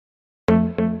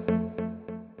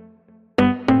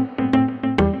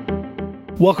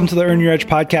Welcome to the Earn Your Edge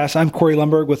podcast. I'm Corey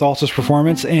Lundberg with Altus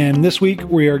Performance, and this week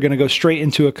we are going to go straight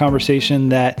into a conversation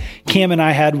that Cam and I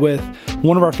had with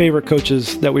one of our favorite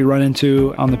coaches that we run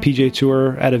into on the PGA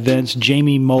Tour at events,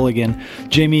 Jamie Mulligan.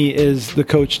 Jamie is the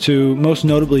coach to most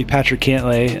notably Patrick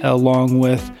Cantlay, along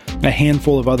with a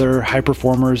handful of other high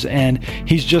performers, and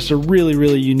he's just a really,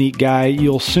 really unique guy.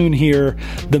 You'll soon hear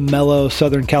the mellow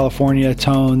Southern California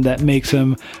tone that makes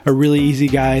him a really easy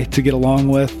guy to get along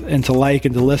with and to like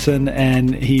and to listen,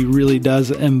 and he really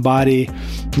does embody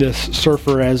this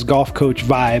surfer as golf coach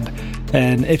vibe.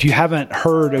 And if you haven't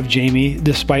heard of Jamie,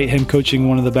 despite him coaching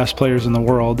one of the best players in the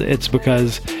world, it's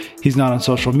because he's not on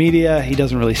social media. He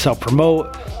doesn't really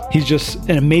self-promote. He's just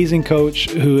an amazing coach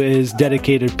who is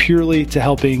dedicated purely to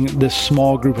helping this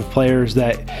small group of players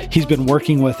that he's been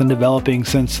working with and developing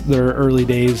since their early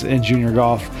days in junior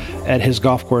golf at his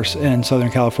golf course in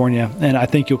Southern California. And I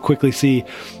think you'll quickly see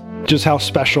just how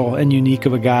special and unique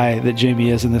of a guy that Jamie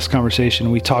is in this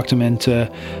conversation. We talked him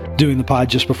into doing the pod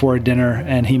just before dinner,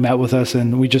 and he met with us,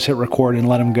 and we just hit record and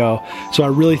let him go. So I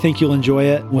really think you'll enjoy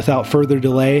it. Without further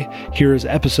delay, here is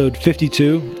episode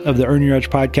 52 of the Earn Your Edge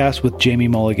podcast with Jamie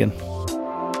Mulligan.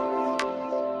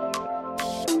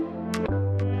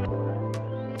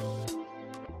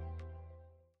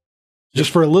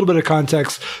 Just for a little bit of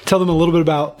context, tell them a little bit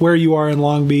about where you are in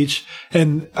Long Beach.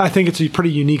 And I think it's a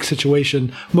pretty unique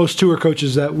situation. Most tour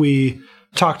coaches that we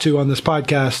talk to on this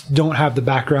podcast don't have the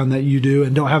background that you do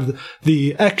and don't have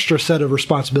the extra set of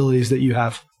responsibilities that you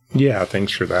have. Yeah,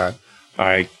 thanks for that.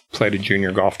 I played a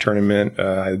junior golf tournament.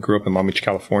 I grew up in Long Beach,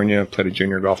 California, played a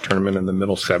junior golf tournament in the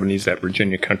middle 70s at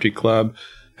Virginia Country Club.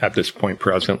 At this point,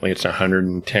 presently, it's a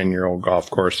 110-year-old golf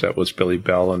course that was Billy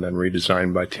Bell and then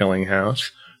redesigned by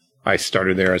Tillinghast. I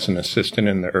started there as an assistant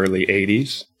in the early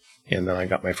 80s, and then I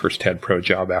got my first head pro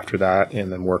job after that,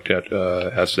 and then worked at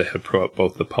as the head pro at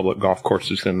both the public golf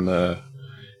courses in the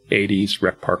 80s,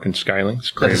 Rec Park and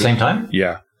Skylinks. At the same time?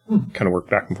 Yeah. Kind of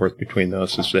worked back and forth between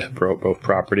those as the head pro at both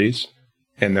properties.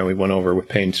 And then we went over with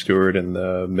Payne Stewart in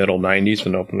the middle 90s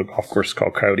and opened a golf course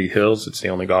called Coyote Hills. It's the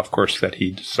only golf course that he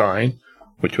designed,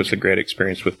 which was a great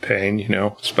experience with Payne. You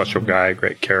know, special guy,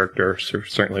 great character,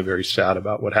 certainly very sad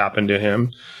about what happened to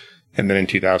him. And then in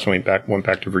 2000, went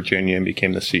back to Virginia and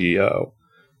became the CEO.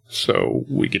 So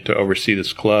we get to oversee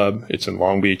this club. It's in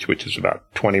Long Beach, which is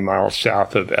about 20 miles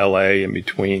south of LA, in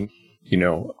between, you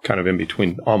know, kind of in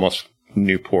between almost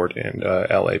Newport and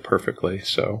LA perfectly.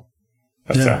 So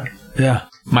that's that. Yeah.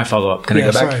 My follow-up. Can I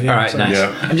go back? Sorry, All right, sorry. nice.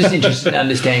 Yeah. I'm just interested in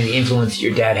understanding the influence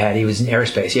your dad had. He was in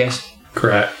aerospace, yes?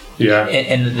 Correct. Yeah.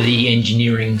 And the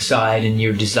engineering side and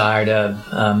your desire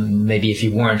to, maybe if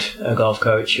you weren't a golf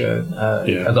coach,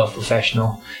 a golf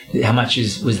professional, how much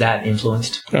was that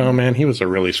influenced? Oh, man, he was a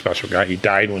really special guy. He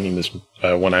died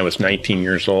when I was 19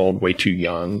 years old, way too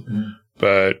young. Mm.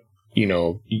 But, you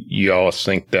know, you always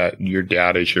think that your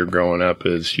dad, as you're growing up,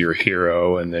 is your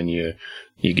hero, and then you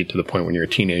get to the point when you're a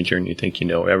teenager and you think you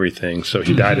know everything. So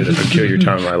he died at a peculiar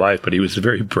time in my life, but he was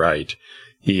very bright.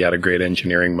 He had a great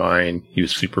engineering mind. He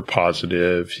was super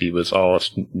positive. He was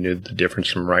always knew the difference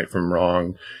from right from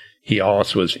wrong. He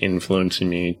always was influencing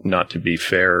me not to be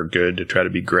fair or good, to try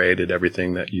to be great at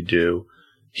everything that you do.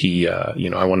 He, you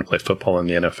know, I wanted to play football in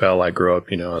the NFL. I grew up,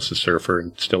 you know, as a surfer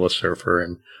and still a surfer,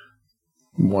 and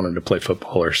wanted to play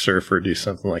football or surf or do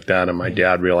something like that. And my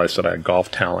dad realized that I had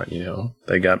golf talent, you know.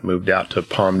 They got moved out to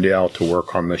Palmdale to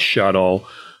work on the shuttle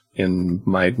in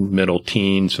my middle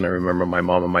teens, and I remember my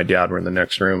mom and my dad were in the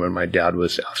next room, and my dad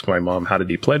was asking my mom, how did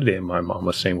he play today? And my mom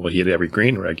was saying, well, he hit every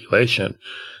green in regulation.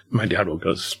 My dad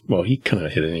goes, well, he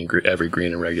couldn't hit every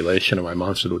green in regulation. And my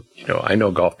mom said, well, you know, I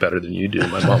know golf better than you do.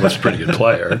 My mom was a pretty good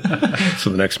player. So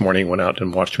the next morning, went out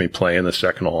and watched me play in the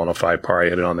second hole on a 5-par. I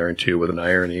hit it on there in 2 with an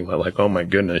iron. And he went like, oh my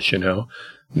goodness, you know.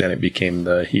 Then it became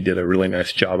he did a really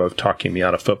nice job of talking me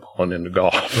out of football and into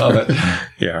golf. Love it.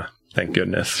 Yeah. Thank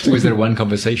goodness. Was there one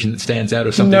conversation that stands out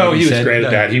or something? No, he was great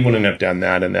at that. He wouldn't have done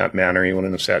that in that manner. He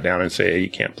wouldn't have sat down and say, hey, you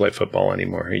can't play football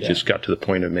anymore. He just got to the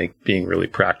point of being really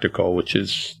practical, which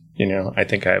is, you know, I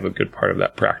think I have a good part of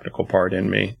that practical part in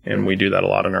me. And we do that a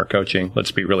lot in our coaching.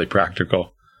 Let's be really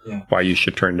practical. Yeah. Why you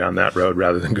should turn down that road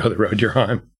rather than go the road you're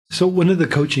on. So when did the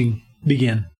coaching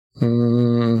begin?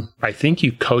 I think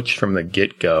you coached from the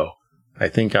get-go. I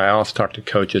think I always talk to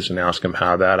coaches and ask them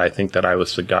how that. I think that I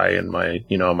was the guy in my,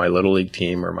 you know, my little league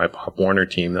team or my Pop Warner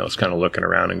team that was kind of looking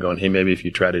around and going, hey, maybe if you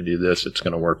try to do this, it's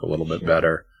going to work a little bit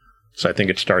better. So I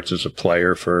think it starts as a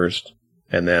player first.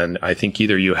 And then I think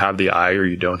either you have the eye or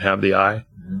you don't have the eye.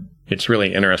 Mm-hmm. It's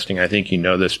really interesting. I think you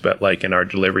know this, but like in our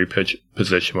delivery pitch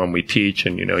position when we teach,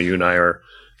 and, you know, you and I are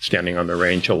standing on the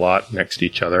range a lot next to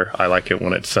each other. I like it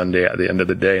when it's Sunday at the end of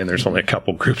the day and there's only a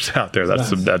couple groups out there. That's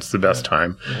the best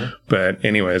time. Yeah. But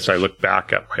anyways, I look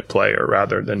back at my player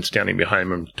rather than standing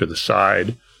behind him to the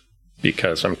side,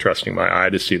 because I'm trusting my eye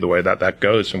to see the way that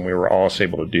goes. And we were all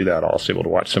able to do that. All able to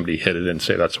watch somebody hit it and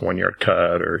say that's a 1 yard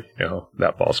cut, or,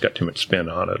 that ball's got too much spin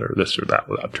on it, or this or that,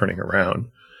 without turning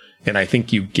around. And I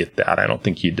think you get that. I don't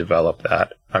think you develop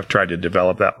that. I've tried to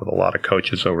develop that with a lot of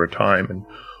coaches over time. And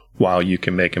while you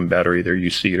can make them better, either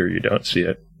you see it or you don't see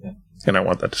it. Yeah. And I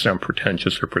want that to sound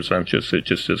pretentious or presumptuous. It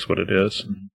just is what it is.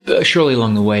 Surely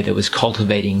along the way, there was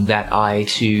cultivating that eye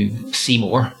to see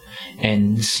more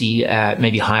and see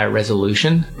maybe higher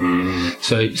resolution.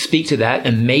 So speak to that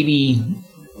and maybe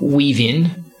weave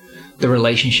in the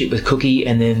relationship with Cookie,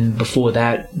 and then before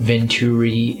that,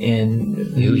 Venturi and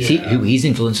who his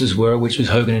influences were, which was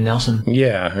Hogan and Nelson.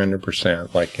 Yeah,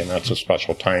 100%. And that's a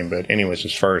special time. But anyways,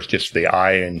 as far as just the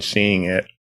eye and seeing it,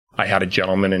 I had a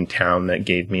gentleman in town that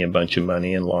gave me a bunch of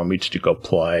money in Long Beach to go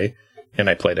play. And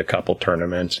I played a couple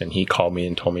tournaments, and he called me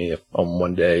and told me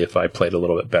one day if I played a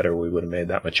little bit better, we would have made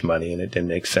that much money. And it didn't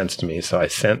make sense to me. So I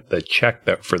sent the check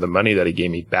for the money that he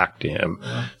gave me back to him.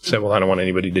 Said, well, I don't want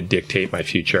anybody to dictate my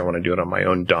future. I want to do it on my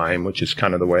own dime, which is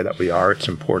kind of the way that we are. It's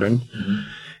important.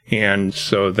 And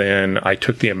so then I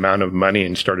took the amount of money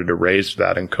and started to raise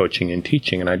that in coaching and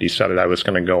teaching. And I decided I was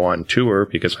going to go on tour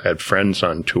because I had friends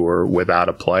on tour without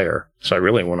a player. So I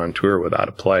really went on tour without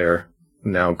a player.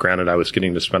 Now, granted, I was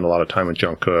getting to spend a lot of time with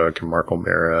John Cook and Mark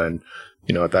O'Mara, and,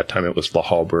 at that time it was La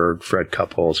Hallberg, Fred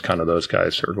Couples, kind of those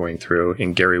guys who were going through.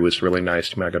 And Gary was really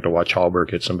nice to me. I got to watch Hallberg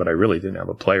hit some, but I really didn't have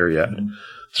a player yet.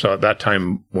 So at that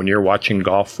time, when you're watching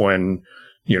golf, when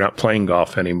you're not playing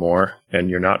golf anymore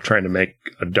and you're not trying to make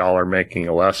 $1 making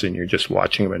a lesson, you're just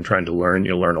watching them and trying to learn,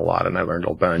 you learn a lot. And I learned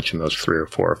a bunch in those 3 or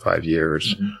 4 or 5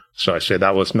 years. So I say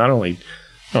that was not only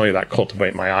that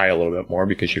cultivate my eye a little bit more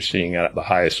because you're seeing it at the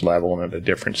highest level and at a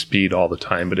different speed all the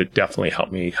time, but it definitely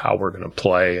helped me how we're going to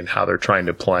play and how they're trying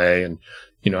to play. And,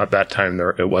 at that time,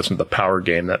 it wasn't the power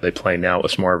game that they play now. It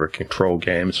was more of a control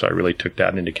game. So I really took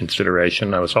that into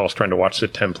consideration. I was always trying to watch the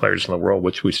 10 players in the world,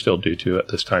 which we still do too at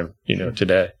this time,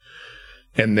 today.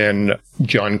 And then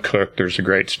John Cook, there's a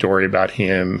great story about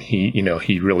him.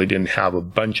 He really didn't have a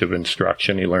bunch of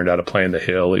instruction. He learned how to play in the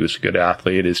hill. He was a good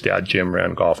athlete. His dad, Jim,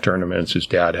 ran golf tournaments. His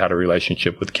dad had a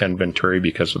relationship with Ken Venturi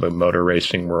because of the motor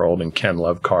racing world, and Ken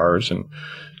loved cars. And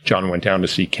John went down to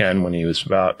see Ken when he was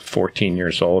about 14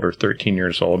 years old or 13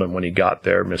 years old. And when he got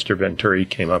there, Mr. Venturi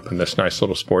came up in this nice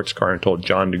little sports car and told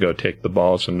John to go take the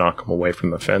balls and knock them away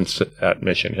from the fence at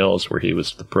Mission Hills where he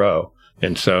was the pro.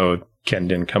 And so Ken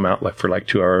didn't come out for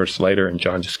 2 hours later, and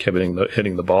John just kept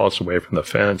hitting the balls away from the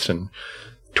fence. And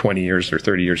 20 years or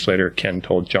 30 years later, Ken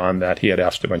told John that he had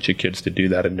asked a bunch of kids to do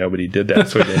that, and nobody did that,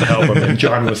 so he didn't help him, and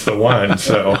John was the one.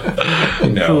 So, I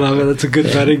love it. That's a good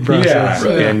vetting process.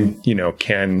 Yeah. And,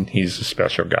 Ken, he's a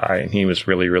special guy, and he was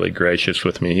really, really gracious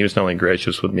with me. He was not only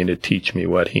gracious with me to teach me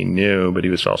what he knew, but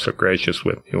he was also gracious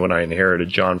with me when I inherited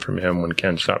John from him when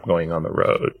Ken stopped going on the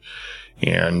road.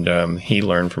 And he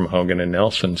learned from Hogan and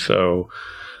Nelson, so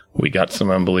we got some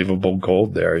unbelievable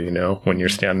gold there, when you're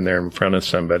standing there in front of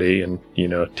somebody and,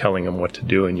 telling them what to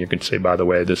do. And you can say, by the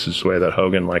way, this is the way that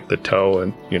Hogan liked the toe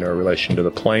and, in relation to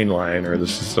the plane line, or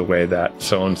this is the way that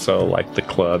so-and-so liked the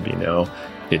club,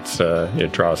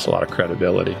 it draws a lot of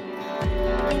credibility.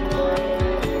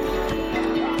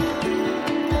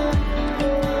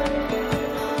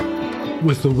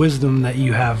 With the wisdom that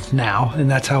you have now, and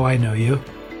that's how I know you,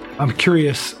 I'm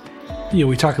curious,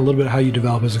 we talk a little bit how you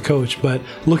develop as a coach, but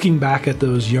looking back at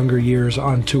those younger years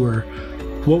on tour,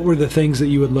 what were the things that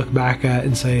you would look back at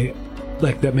and say,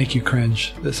 that make you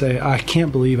cringe, that say, I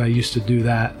can't believe I used to do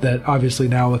that obviously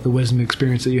now with the wisdom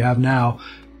experience that you have now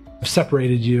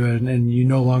separated you and you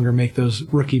no longer make those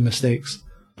rookie mistakes?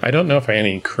 I don't know if I had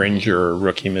any cringe or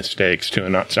rookie mistakes too,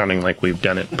 not sounding like we've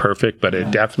done it perfect, but it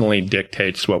definitely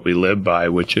dictates what we live by,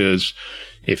 which is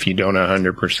if you don't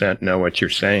 100% know what you're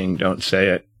saying, don't say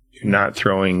it. You're not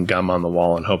throwing gum on the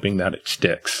wall and hoping that it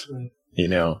sticks. Right.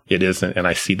 It isn't. And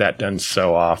I see that done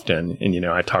so often. And,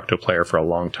 I talked to a player for a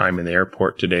long time in the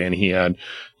airport today, and he had,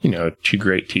 2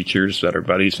 great teachers that are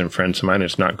buddies and friends of mine.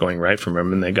 It's not going right for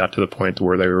him. And they got to the point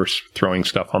where they were throwing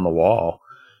stuff on the wall.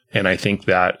 And I think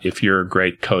that if you're a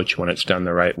great coach, when it's done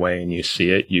the right way and you see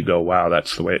it, you go, wow,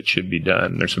 that's the way it should be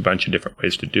done. There's a bunch of different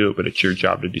ways to do it, but it's your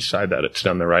job to decide that it's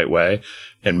done the right way.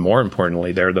 And more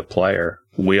importantly, they're the player.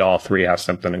 We all 3 have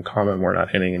something in common. We're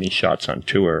not hitting any shots on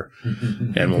tour.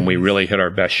 And when we really hit our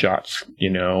best shots, we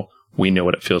know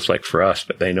what it feels like for us,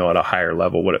 but they know at a higher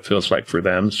level what it feels like for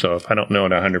them. So if I don't know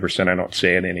it 100%, I don't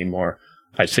say it anymore.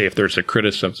 I'd say if there's a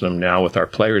criticism now with our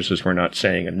players is we're not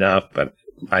saying enough, but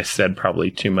I said probably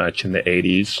too much in the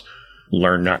 80s,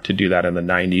 learned not to do that in the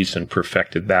 90s, and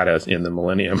perfected that as in the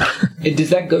millennium. Does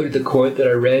that go to the quote that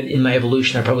I read in my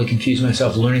evolution? I probably confused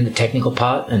myself learning the technical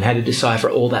part and had to decipher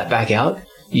all that back out.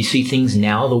 You see things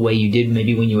now the way you did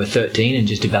maybe when you were 13 and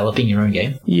just developing your own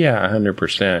game? Yeah,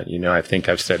 100%. I think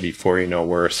I've said before,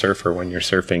 we're a surfer. When you're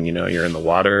surfing, you're in the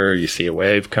water, you see a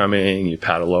wave coming, you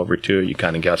paddle over to it, you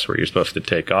kind of guess where you're supposed to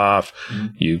take off. Mm-hmm.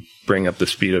 You bring up the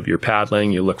speed of your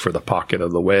paddling, you look for the pocket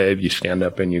of the wave, you stand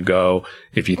up and you go.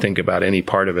 If you think about any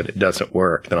part of it, it doesn't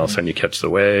work. Then all of a sudden you catch the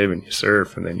wave and you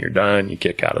surf, and then you're done. You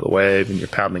kick out of the wave and you're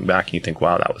paddling back and you think,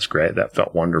 wow, that was great. That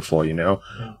felt wonderful,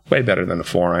 way better than a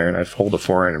 4-iron. I've hold a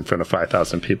 4-iron in front of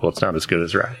 5,000 people. It's not as good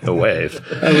as riding a wave.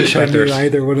 I wish I knew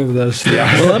either one of those.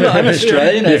 Yeah. Well, I'm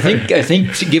Australian. Yeah. I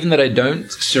think given that I don't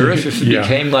surf, if it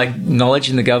became like knowledge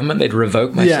in the government, they'd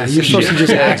revoke my citizenship. You're supposed to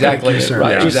just act exactly. like you surf.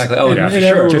 Right, Yeah. exactly. Oh, yeah, for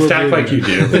sure. Just act like you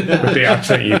do. With the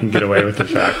accent, you can get away with the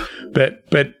fact.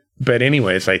 But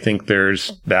anyways, I think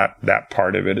there's that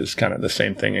part of it is kind of the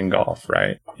same thing in golf,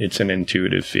 right? It's an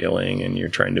intuitive feeling and you're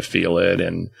trying to feel it.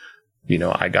 And,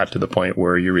 I got to the point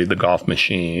where you read the Golf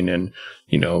Machine and,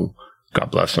 God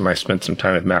bless him, I spent some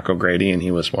time with Mac O'Grady and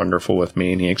he was wonderful with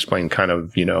me and he explained kind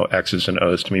of, X's and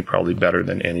O's to me probably better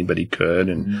than anybody could.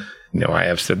 And, I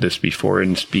have said this before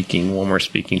in speaking, when we're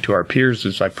speaking to our peers,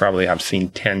 is I probably have seen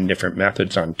 10 different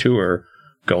methods on tour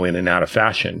go in and out of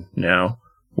fashion now,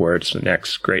 where it's the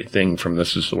next great thing from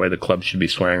this is the way the club should be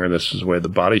swaying or this is the way the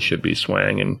body should be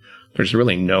swaying. And there's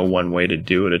really no one way to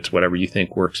do it. It's whatever you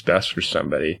think works best for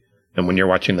somebody. And when you're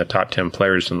watching the top 10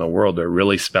 players in the world, they're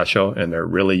really special and they're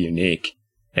really unique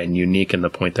in the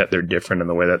point that they're different in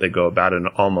the way that they go about it and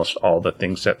almost all the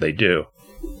things that they do.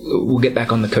 We'll get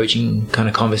back on the coaching kind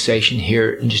of conversation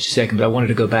here in just a second, but I wanted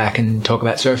to go back and talk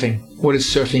about surfing. What does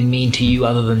surfing mean to you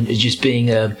other than just being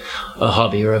a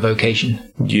hobby or a vocation?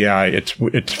 Yeah, it's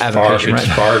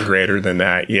far greater than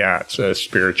that. Yeah, it's a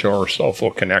spiritual or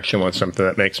soulful connection with something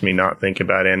that makes me not think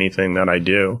about anything that I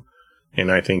do.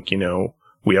 And I think,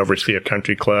 we oversee a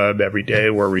country club every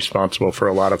day. We're responsible for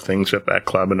a lot of things at that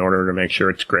club in order to make sure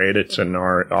it's great. It's in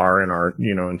our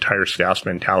entire staff's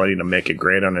mentality to make it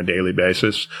great on a daily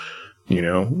basis.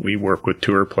 We work with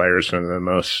tour players and the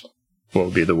most, what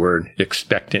would be the word,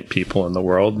 expectant people in the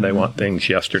world. They want things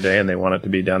yesterday and they want it to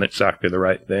be done exactly the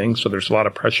right thing. So there's a lot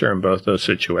of pressure in both those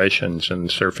situations. And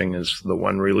surfing is the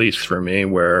one release for me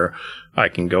where I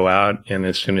can go out and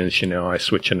as soon as, I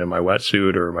switch into my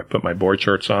wetsuit or I put my board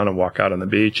shorts on and walk out on the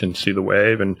beach and see the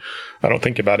wave. And I don't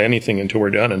think about anything until we're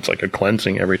done. It's like a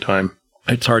cleansing every time.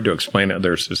 It's hard to explain it.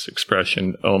 There's this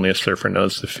expression, only a surfer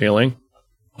knows the feeling.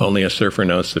 Only a surfer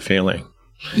knows the feeling.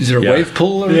 Is there a wave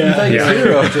pool or anything?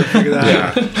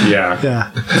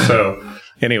 Yeah. So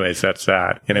anyways, that's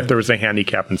that. And if there was a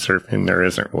handicap in surfing, there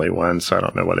isn't really one. So I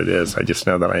don't know what it is. I just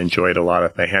know that I enjoyed a lot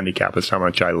of the handicap is how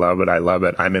much I love it. I love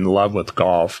it. I'm in love with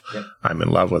golf. Yep. I'm in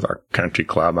love with our country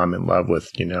club. I'm in love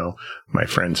with, my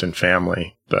friends and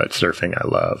family, but surfing I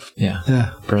love.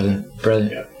 Yeah. Brilliant.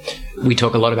 Yeah. We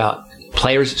talk a lot about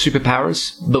players'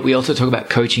 superpowers, but we also talk about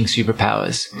coaching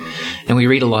superpowers. And we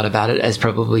read a lot about it, as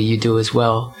probably you do as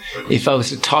well. If I was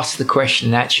to toss the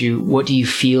question at you, what do you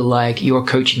feel like your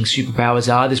coaching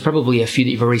superpowers are? There's probably a few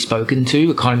that you've already spoken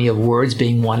to, economy of words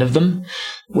being one of them.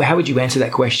 How would you answer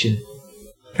that question?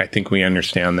 I think we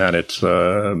understand that it's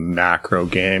a macro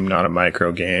game, not a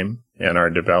micro game. And our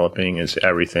developing is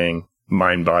everything,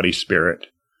 mind, body, spirit.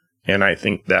 And I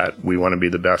think that we want to be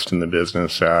the best in the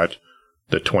business at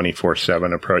the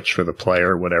 24/7 approach for the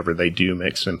player. Whatever they do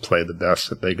makes them play the best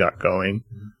that they got going.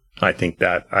 I think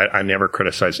that I never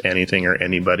criticize anything or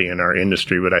anybody in our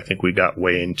industry, but I think we got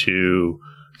way into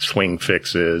swing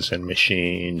fixes and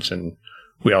machines, and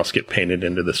we also get painted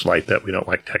into this light that we don't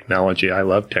like technology. I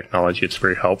love technology. It's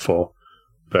very helpful.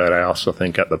 But I also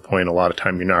think at the point, a lot of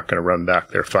time, you're not going to run back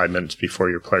there 5 minutes before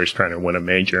your player's trying to win a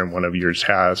major and one of yours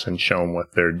has and show them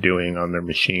what they're doing on their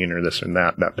machine or this and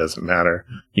that. That doesn't matter.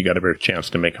 You got a better chance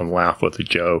to make them laugh with a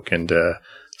joke and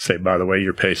say, by the way,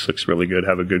 your pace looks really good.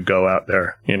 Have a good go out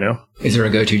there, Is there a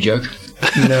go-to joke?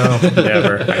 No,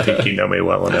 never. I think you know me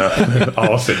well enough.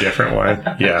 Also a different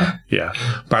one. Yeah.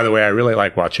 By the way, I really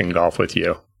like watching golf with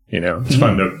you. It's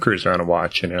fun to cruise around and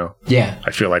watch, Yeah.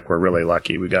 I feel like we're really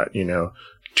lucky. We got,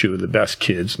 two of the best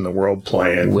kids in the world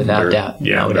playing. Without doubt.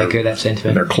 Yeah, I would echo that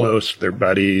sentiment. They're close, they're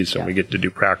buddies, and we get to do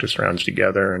practice rounds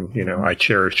together. And, I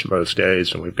cherish those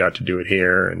days, and we've got to do it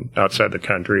here and outside the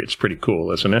country. It's pretty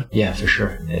cool, isn't it? Yeah, for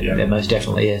sure. It most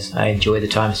definitely is. I enjoy the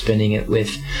time spending it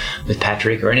with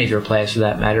Patrick or any of your players for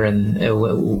that matter. And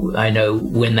I know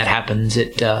when that happens,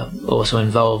 it also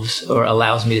involves or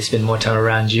allows me to spend more time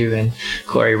around you. And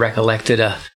Corey recollected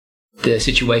the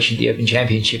situation at the Open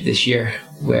Championship this year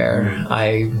where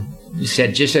I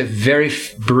said just a very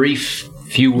brief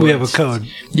few words. We have a code.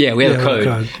 Yeah, we have a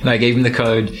code. And I gave him the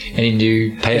code, and he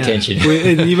knew, pay attention.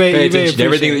 Pay attention to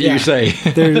everything that you say.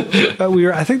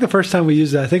 I think the first time we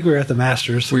used it, I think we were at the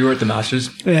Masters. We were at the Masters.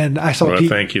 And I saw Pete.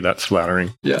 Thank you. That's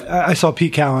flattering. Yeah. I saw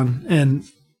Pete Cowan, and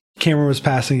Cameron was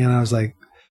passing, and I was like,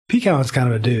 Pete Cowan's kind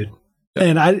of a dude.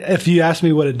 And if you ask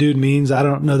me what a dude means, I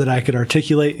don't know that I could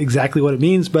articulate exactly what it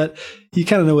means, but you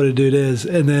kind of know what a dude is.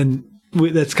 And then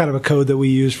that's kind of a code that we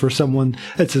use for someone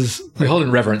that says, we hold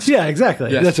in reverence. Yeah,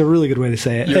 exactly. Yes. That's a really good way to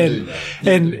say it.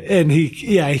 And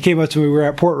he came up to me. We were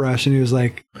at Portrush, and he was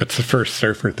like, "That's the first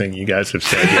surfer thing you guys have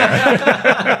said."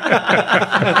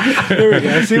 There we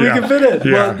go. See, we can fit it.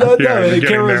 Yeah. Well, no.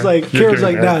 Cameron was like,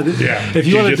 "No, if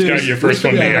you want to do got your first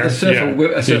one there, you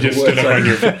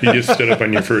just stood up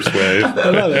on your first wave." I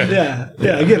love it.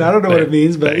 Yeah. Again, I don't know what it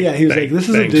means, but he was like, "This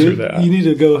is a dude. You need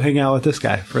to go hang out with this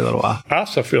guy for a little while." I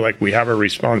also feel like we have a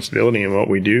responsibility in what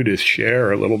we do to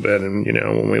share a little bit, and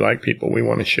when we like people, we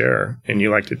want to share, and you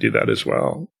like to do that as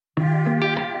well.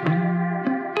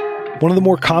 One of the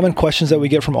more common questions that we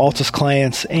get from Altus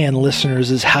clients and listeners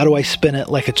is, how do I spin it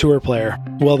like a tour player?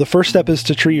 Well, the first step is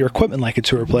to treat your equipment like a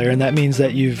tour player, and that means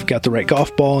that you've got the right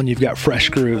golf ball and you've got fresh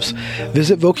grooves.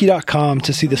 Visit Vokey.com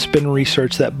to see the spin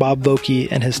research that Bob Vokey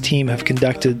and his team have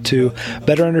conducted to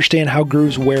better understand how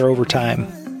grooves wear over time.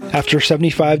 After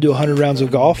 75 to 100 rounds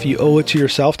of golf, you owe it to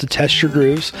yourself to test your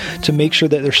grooves to make sure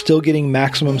that they're still getting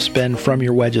maximum spin from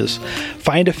your wedges.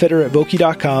 Find a fitter at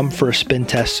Vokey.com for a spin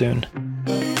test soon.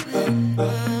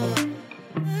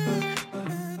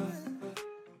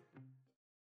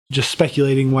 Just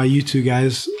speculating why you two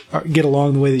guys get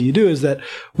along the way that you do is that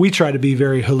we try to be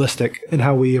very holistic in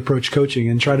how we approach coaching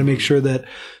and try to make sure that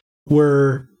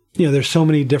there's so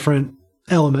many different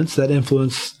elements that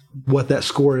influence what that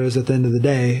score is at the end of the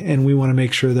day. And we want to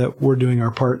make sure that we're doing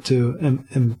our part to,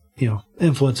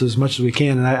 influence as much as we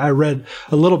can. And I read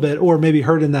a little bit, or maybe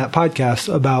heard in that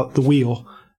podcast, about the wheel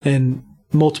and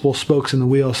multiple spokes in the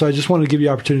wheel. So I just want to give you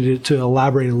the opportunity to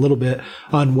elaborate a little bit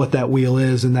on what that wheel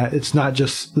is, and that it's not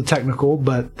just the technical,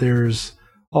 but there's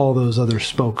all those other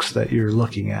spokes that you're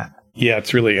looking at. Yeah,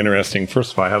 it's really interesting.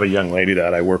 First of all, I have a young lady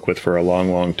that I work with for a long,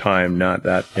 long time, not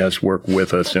that has worked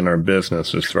with us in our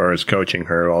business as far as coaching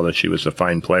her, although she was a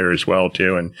fine player as well,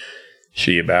 too. And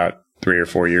she, about 3 or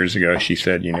 4 years ago, she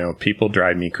said, people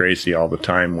drive me crazy all the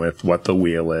time with what the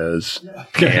wheel is.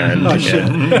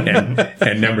 And,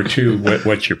 and number two,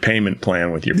 what's your payment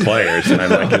plan with your players? And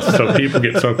I'm like, so people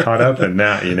get so caught up in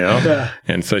that, Yeah.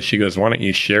 And so she goes, why don't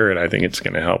you share it? I think it's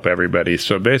going to help everybody.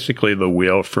 So basically the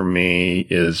wheel for me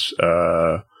is,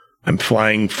 I'm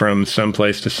flying from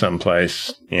someplace to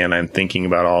someplace, and I'm thinking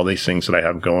about all these things that I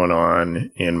have going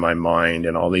on in my mind,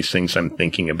 and all these things I'm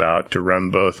thinking about to run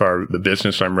both the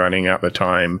business I'm running at the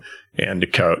time and to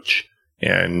coach.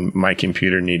 And my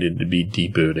computer needed to be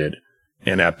debooted.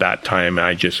 And at that time,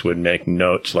 I just would make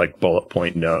notes, like bullet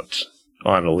point notes,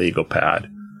 on a legal pad.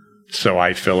 So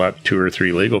I fill up 2 or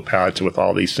 3 legal pads with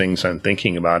all these things I'm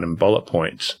thinking about in bullet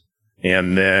points.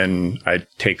 And then it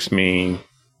takes me,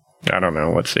 I don't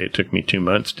know, let's say it took me 2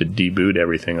 months to deboot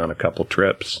everything on a couple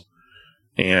trips.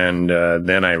 And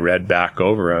then I read back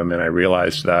over them, and I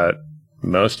realized that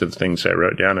most of the things I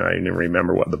wrote down, I didn't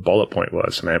remember what the bullet point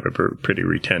was, and I have a pretty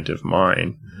retentive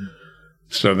mind. Mm-hmm.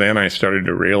 So then I started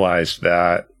to realize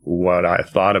that what I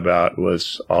thought about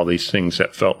was all these things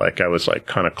that felt like I was like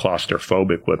kind of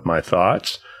claustrophobic with my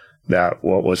thoughts. That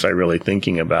what was I really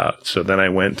thinking about? So then I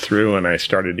went through and I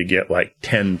started to get like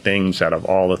 10 things out of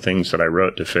all the things that I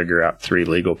wrote to figure out 3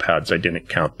 legal pads. I didn't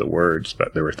count the words,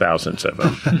 but there were thousands of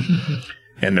them.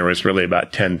 And there was really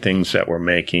about 10 things that were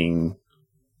making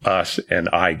us and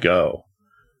I go.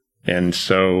 And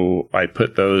so I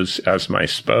put those as my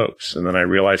spokes, and then I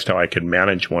realized how I could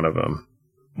manage one of them,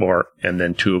 and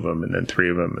then 2 of them, and then 3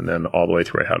 of them, and then all the way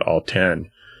through I had all 10.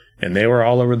 And they were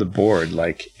all over the board,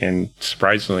 and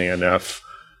surprisingly enough,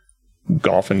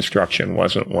 golf instruction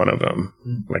wasn't one of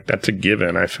them. Like, that's a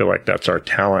given. I feel like that's our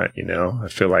talent, I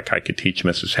feel like I could teach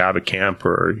Mrs. Habekamp,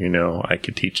 or, I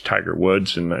could teach Tiger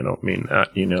Woods, and I don't mean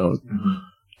that,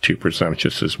 too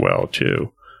presumptuous as well,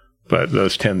 too. But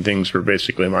those 10 things were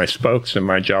basically my spokes, and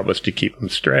my job was to keep them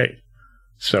straight.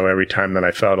 So every time that I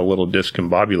felt a little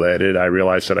discombobulated, I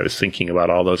realized that I was thinking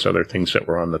about all those other things that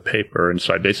were on the paper. And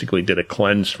so I basically did a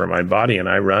cleanse for my body, and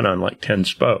I run on like 10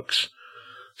 spokes.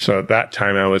 So at that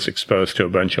time, I was exposed to a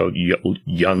bunch of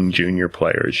young junior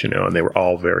players, and they were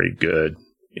all very good.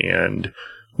 And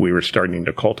we were starting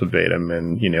to cultivate them,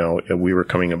 and, we were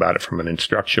coming about it from an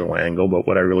instructional angle. But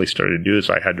what I really started to do is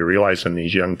I had to realize in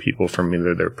these young people, from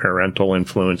either their parental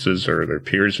influences or their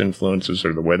peers' influences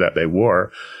or the way that they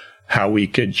were, how we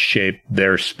could shape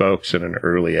their spokes at an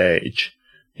early age.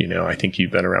 I think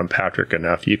you've been around Patrick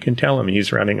enough. You can tell him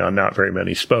he's running on not very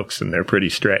many spokes, and they're pretty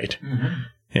straight. Mm-hmm.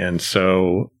 And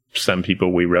so some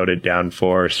people we wrote it down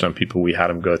for, some people we had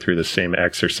them go through the same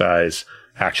exercise.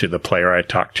 Actually, the player I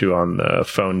talked to on the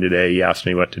phone today, he asked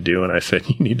me what to do, and I said,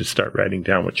 you need to start writing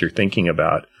down what you're thinking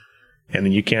about. And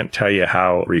then you can't tell you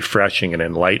how refreshing and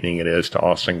enlightening it is to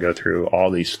all of a sudden go through all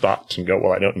these thoughts and go,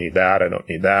 well, I don't need that, I don't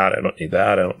need that, I don't need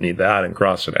that, I don't need that, and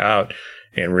cross it out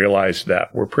and realize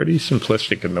that we're pretty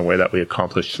simplistic in the way that we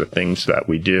accomplish the things that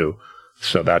we do.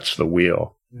 So that's the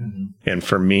wheel. Mm-hmm. And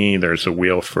for me, there's a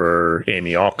wheel for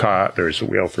Amy Alcott, there's a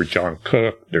wheel for John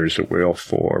Cook, there's a wheel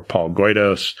for Paul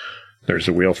Goydos, there's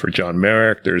a wheel for John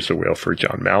Merrick, there's a wheel for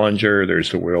John Mallinger,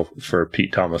 there's a wheel for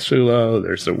Pete Tomasulo,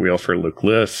 there's a wheel for Luke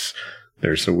Liss,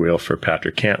 there's a wheel for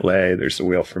Patrick Cantlay, there's a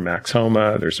wheel for Max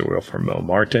Homa, there's a wheel for Mo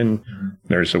Martin, mm-hmm.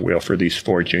 There's a wheel for these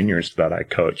 4 juniors that I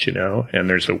coach, and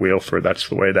there's a wheel for, that's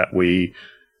the way that we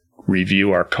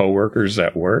review our coworkers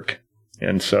at work.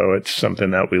 And so it's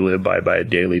something that we live by a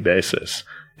daily basis.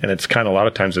 And it's kind of, a lot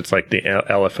of times it's like the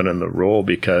elephant in the room,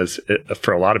 because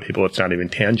for a lot of people, it's not even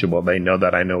tangible. They know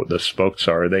that I know what the spokes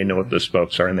are. They know what the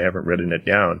spokes are, and they haven't written it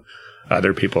down.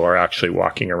 Other people are actually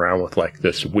walking around with like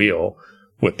this wheel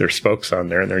with their spokes on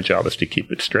there, and their job is to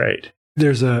keep it straight.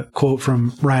 There's a quote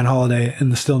from Ryan Holiday,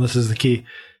 and the stillness is the key.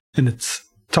 And it's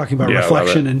talking about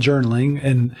reflection and journaling.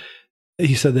 And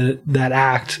he said that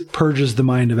act purges the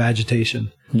mind of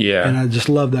agitation. Yeah. And I just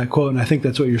love that quote. And I think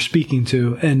that's what you're speaking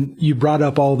to. And you brought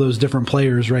up all those different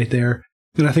players right there.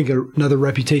 And I think another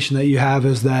reputation that you have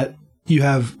is that you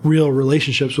have real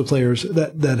relationships with players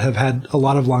that have had a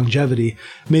lot of longevity,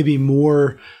 maybe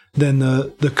more than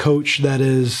the coach that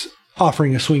is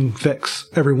offering a swing fix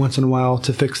every once in a while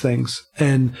to fix things.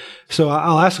 And so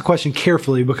I'll ask the question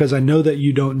carefully, because I know that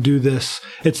you don't do this.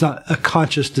 It's not a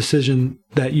conscious decision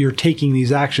that you're taking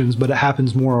these actions, but it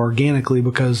happens more organically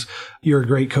because you're a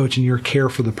great coach and you care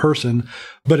for the person.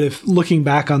 But if looking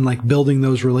back on like building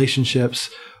those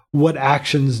relationships, what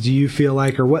actions do you feel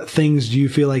like, or what things do you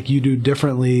feel like you do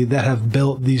differently that have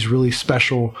built these really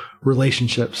special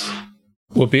relationships?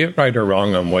 Well, be it right or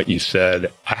wrong on what you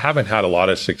said, I haven't had a lot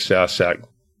of success at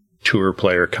tour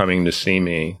player coming to see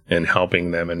me and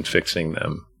helping them and fixing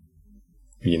them.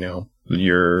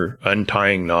 You're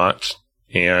untying knots,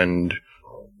 and,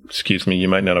 you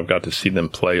might not have got to see them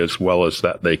play as well as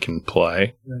that they can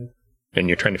play. Right. And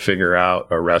you're trying to figure out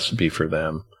a recipe for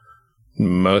them.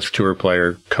 Most tour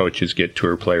player coaches get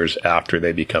tour players after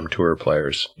they become tour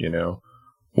players,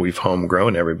 We've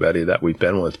homegrown everybody that we've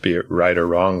been with, be it right or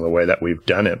wrong, the way that we've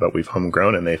done it, but we've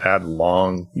homegrown, and they've had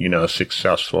long,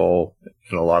 successful,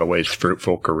 in a lot of ways,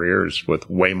 fruitful careers with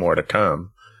way more to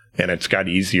come. And it's got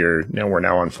easier. We're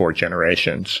now on 4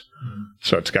 generations. Mm-hmm.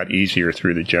 So it's got easier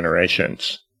through the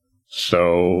generations.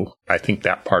 So I think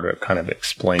that part of it kind of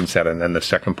explains that. And then the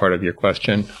second part of your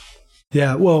question.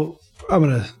 Yeah. Well, I'm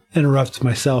going to interrupt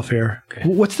myself here. Okay.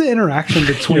 What's the interaction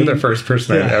between... You're the first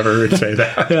person I've ever heard say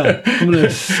that. Yeah. I'm going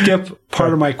to skip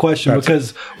part of my question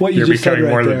because what you just said right there...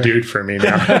 You're becoming more the dude for me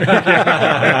now.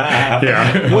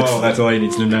 Yeah. That's all you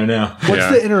need to know now. What's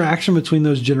the interaction between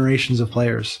those generations of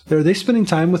players? Are they spending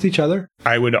time with each other?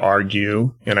 I would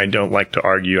argue, and I don't like to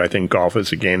argue. I think golf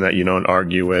is a game that you don't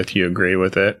argue with. You agree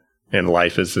with it. And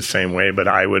life is the same way. But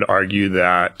I would argue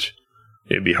that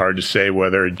it'd be hard to say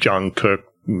whether John Cook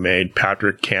made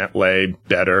Patrick Cantlay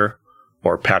better,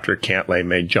 or Patrick Cantlay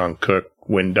made John Cook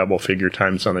win double-figure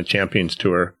times on the Champions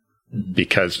Tour,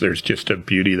 because there's just a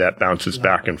beauty that bounces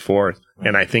back and forth.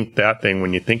 And I think that thing,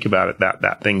 when you think about it,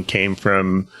 that thing came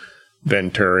from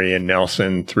Venturi and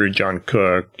Nelson through John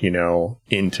Cook,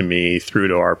 into me, through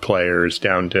to our players,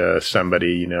 down to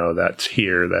somebody, that's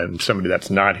here, then somebody that's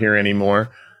not here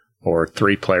anymore, or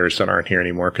 3 players that aren't here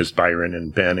anymore because Byron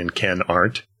and Ben and Ken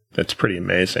aren't. That's pretty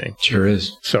amazing. Sure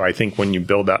is. So I think when you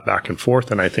build that back and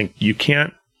forth, and I think you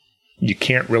can't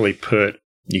really put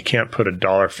a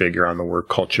dollar figure on the word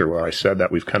culture where I said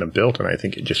that we've kind of built, and I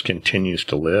think it just continues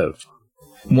to live.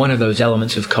 One of those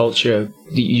elements of culture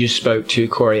that you just spoke to,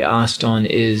 Corey, asked on,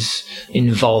 is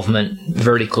involvement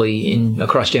vertically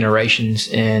across generations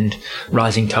and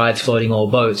rising tides floating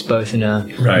all boats, both in a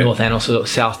north and also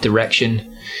south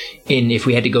direction. And if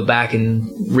we had to go back and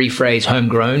rephrase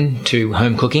homegrown to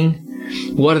home cooking,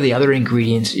 what are the other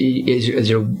ingredients? Is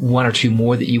there one or two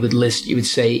more that you would list, you would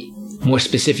say more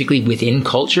specifically within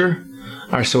culture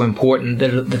are so important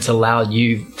that's allowed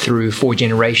you through 4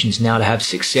 generations now to have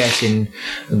success in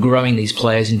growing these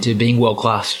players into being world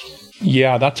class?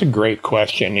 Yeah, that's a great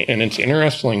question. And it's an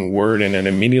interesting word, and it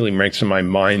immediately makes my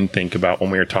mind think about when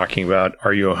we were talking about,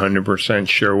 are you 100%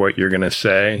 sure what you're going to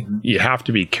say? You have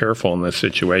to be careful in this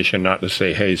situation not to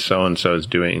say, hey, so-and-so is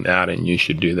doing that and you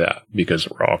should do that, because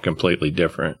we're all completely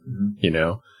different, you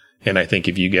know? And I think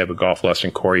if you gave a golf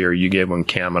lesson, Corey, or you gave one,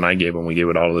 Cam, and I gave one, we gave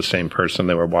it all to the same person,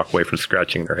 they would walk away from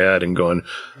scratching their head and going,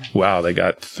 wow, they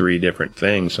got 3 different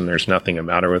things and there's nothing the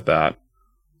matter with that.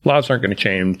 Laws aren't going to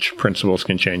change. Principles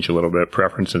can change a little bit.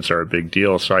 Preferences are a big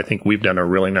deal. So I think we've done a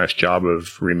really nice job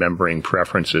of remembering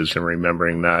preferences and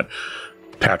remembering that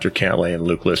Patrick Cantlay and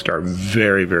Luke List are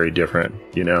very, very different,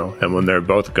 you know, and when they're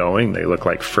both going, they look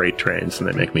like freight trains and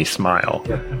they make me smile,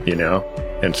 you know,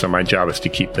 and so my job is to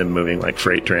keep them moving like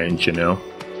freight trains, you know.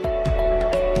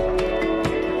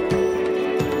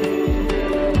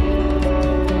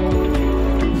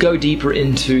 Go deeper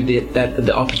into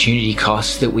the opportunity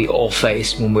costs that we all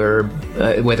face when we're,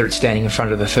 whether it's standing in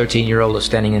front of the 13-year-old or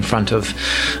standing in front of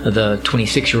the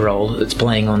 26-year-old that's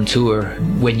playing on tour,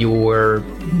 when you're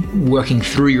working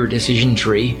through your decision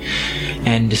tree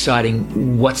and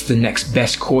deciding what's the next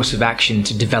best course of action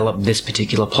to develop this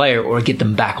particular player or get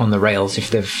them back on the rails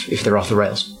if they're off the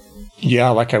rails. Yeah,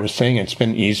 like I was saying, it's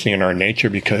been easy in our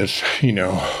nature because, you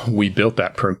know, we built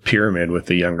that pyramid with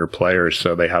the younger players.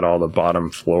 So they had all the bottom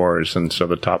floors. And so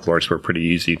the top floors were pretty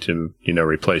easy to, you know,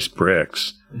 replace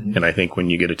bricks. Mm-hmm. And I think when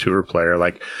you get a tour player,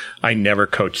 like I never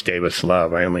coached Davis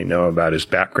Love. I only know about his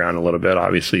background a little bit.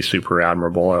 Obviously super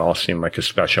admirable. It all seemed like a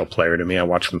special player to me. I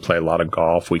watched him play a lot of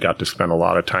golf. We got to spend a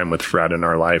lot of time with Fred in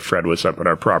our life. Fred was up at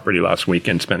our property last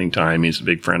weekend spending time. He's a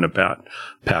big friend of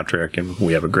Patrick, and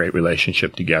we have a great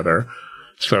relationship together.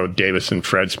 So Davis and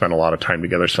Fred spent a lot of time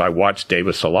together. So I watched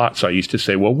Davis a lot. So I used to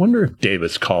say, well, I wonder if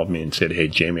Davis called me and said, hey,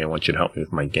 Jamie, I want you to help me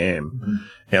with my game. Mm-hmm.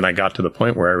 And I got to the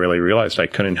point where I really realized I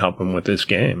couldn't help him with his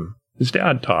game. His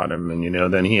dad taught him. And, you know,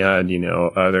 then he had, you know,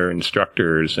 other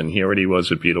instructors, and he already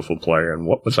was a beautiful player. And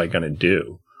what was I going to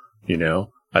do? You know,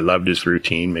 I loved his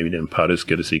routine. Maybe didn't putt as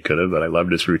good as he could have, but I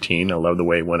loved his routine. I loved the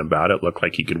way he went about it. Looked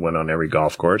like he could win on every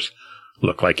golf course.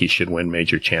 Looked like he should win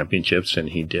major championships, and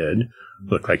he did.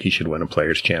 Looked like he should win a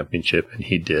Players' Championship, and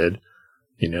he did.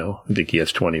 You know, I think he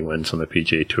has 20 wins on the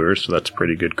PGA Tour, so that's a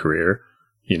pretty good career,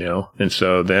 you know. And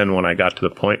so then when I got to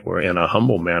the point where, in a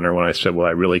humble manner, when I said, well,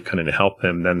 I really couldn't help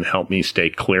him, then help me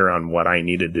stay clear on what I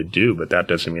needed to do. But that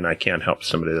doesn't mean I can't help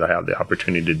somebody that I have the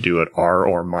opportunity to do it our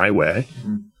or my way.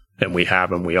 Mm-hmm. And we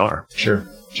have, and we are. Sure.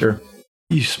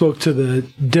 You spoke to the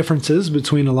differences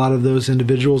between a lot of those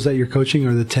individuals that you're coaching,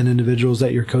 or the 10 individuals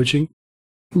that you're coaching.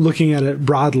 Looking at it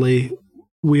broadly,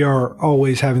 we are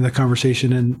always having the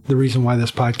conversation, and the reason why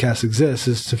this podcast exists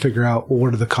is to figure out, well,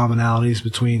 what are the commonalities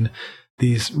between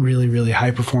these really, really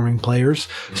high-performing players.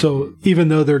 So even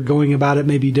though they're going about it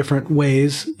maybe different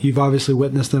ways, you've obviously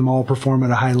witnessed them all perform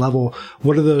at a high level.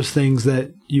 What are those things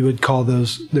that you would call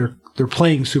those their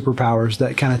playing superpowers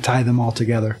that kind of tie them all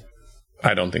together?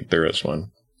 I don't think there is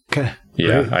one. Okay.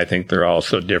 Yeah, great. I think they're all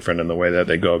so different in the way that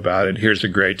they go about it. Here's a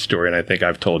great story, and I think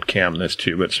I've told Cam this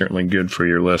too, but certainly good for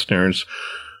your listeners.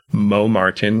 Mo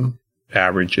Martin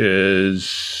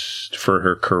averages for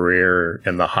her career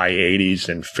in the high 80s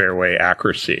in fairway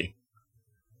accuracy.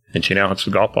 And she now hits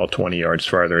the golf ball 20 yards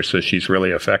farther, so she's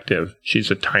really effective.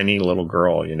 She's a tiny little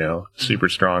girl, you know, super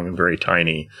strong and very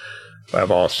tiny.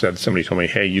 I've all said, somebody told me,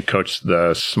 hey, you coached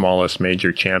the smallest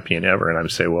major champion ever. And I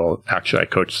would say, well, actually, I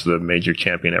coached the major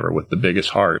champion ever with the biggest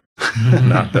heart,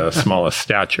 not the smallest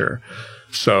stature.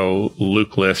 So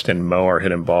Luke List and Mo are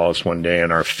hitting balls one day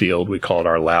in our field. We call it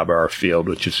our lab, our field,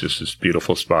 which is just this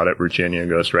beautiful spot at Virginia. It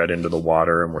goes right into the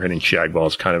water, and we're hitting shag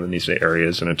balls kind of in these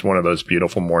areas. And it's one of those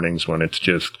beautiful mornings when it's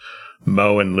just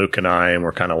Mo and Luke and I, and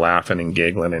we're kind of laughing and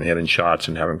giggling and hitting shots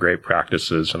and having great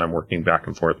practices. And I'm working back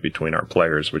and forth between our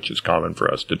players, which is common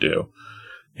for us to do.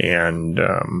 And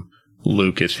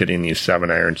Luke is hitting these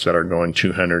 7-irons that are going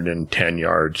 210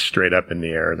 yards straight up in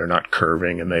the air. They're not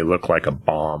curving, and they look like a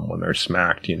bomb when they're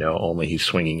smacked, you know, only he's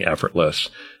swinging effortless.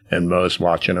 And Mo's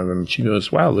watching him, and she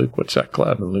goes, wow, Luke, what's that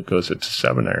club? And Luke goes, it's a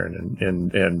 7-iron.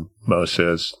 And Mo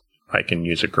says, I can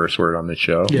use a curse word on the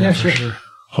show. Yeah, sure.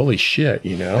 holy shit,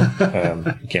 you know?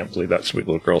 I can't believe that sweet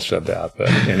little girl said that. But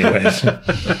anyways,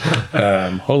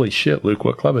 holy shit, Luke,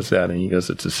 what club is that? And he goes,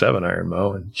 it's a 7-iron,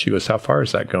 Mo. And she goes, how far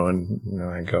is that going? You know,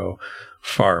 I go,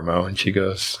 far, Mo. And she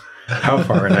goes, how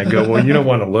far? And I go, well, you don't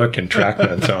want to look, and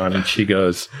TrackMan's on. And she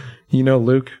goes, you know,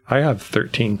 Luke, I have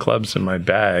 13 clubs in my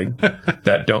bag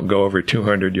that don't go over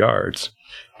 200 yards.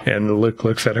 And Luke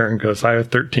looks at her and goes, I have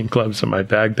 13 clubs in my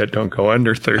bag that don't go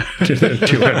under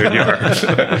 200 yards.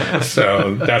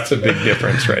 So that's a big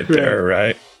difference right there,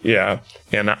 right? Yeah.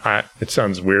 And it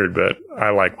sounds weird, but I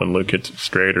like when Luke hits it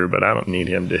straighter, but I don't need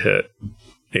him to hit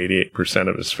 88%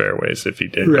 of his fairways if he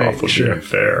did golf would be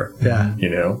unfair. Yeah. You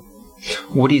know?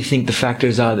 What do you think the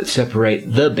factors are that separate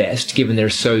the best, given they're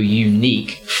so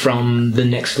unique, from the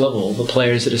next level, the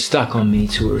players that are stuck on mini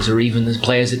tours, or even the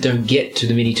players that don't get to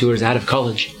the mini tours out of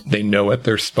college? They know what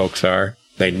their spokes are.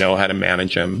 They know how to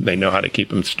manage them. They know how to keep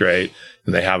them straight.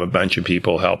 And they have a bunch of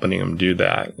people helping them do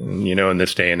that. And, you know, in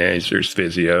this day and age, there's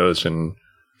physios and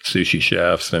sushi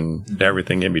chefs and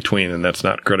everything in between. And that's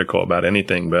not critical about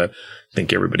anything, but I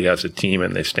think everybody has a team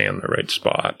and they stay in the right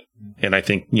spot. And I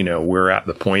think, you know, we're at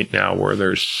the point now where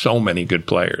there's so many good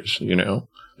players, you know.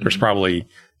 There's probably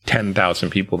 10,000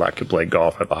 people that could play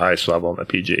golf at the highest level on the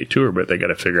PGA Tour, but they got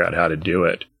to figure out how to do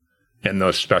it. And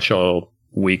those special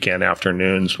weekend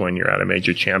afternoons when you're at a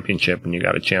major championship and you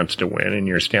got a chance to win and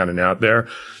you're standing out there,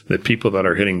 the people that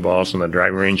are hitting balls on the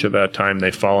driving range at that time,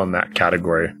 they fall in that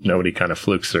category. Nobody kind of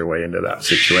flukes their way into that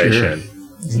situation. Sure.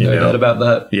 No doubt about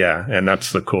that. Yeah, and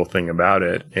that's the cool thing about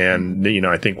it. And, you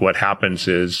know, I think what happens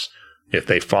is if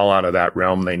they fall out of that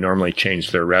realm, they normally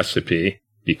change their recipe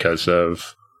because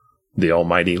of the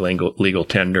almighty legal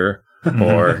tender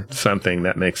or something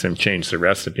that makes them change the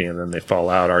recipe, and then they fall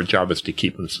out. Our job is to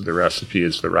keep them so the recipe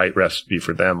is the right recipe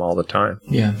for them all the time.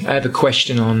 Yeah. I have a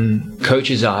question on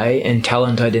coach's eye and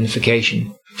talent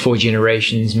identification. 4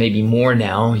 generations, maybe more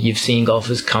now, you've seen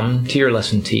golfers come to your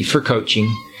lesson tee for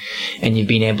coaching, and you've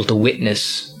been able to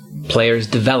witness players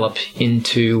develop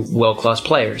into world-class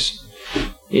players.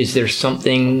 Is there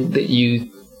something that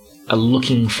you are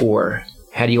looking for?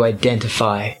 How do you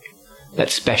identify that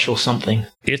special something?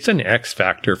 It's an X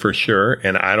factor for sure,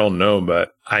 and I don't know,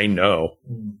 but I know.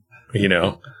 You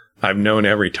know, I've known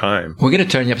every time. We're going to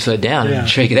turn you upside down and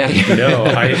shake it out again. No,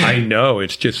 I know.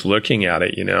 It's just looking at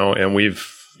it, you know, and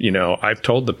I've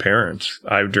told the parents.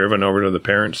 I've driven over to the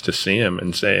parents to see him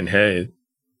and saying, hey,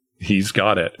 he's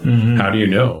got it. Mm-hmm. How do you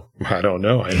know? I don't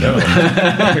know. I know.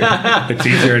 It's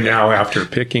easier now after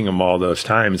picking him all those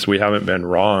times. We haven't been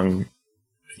wrong.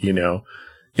 You know,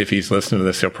 if he's listening to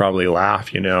this, he'll probably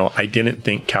laugh. You know, I didn't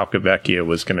think Calcavecchia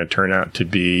was going to turn out to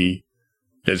be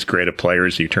as great a player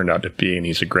as he turned out to be. And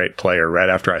he's a great player. Right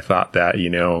after I thought that,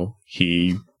 you know,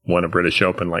 he won a British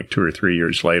Open like 2 or 3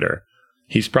 years later.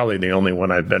 He's probably the only one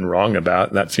I've been wrong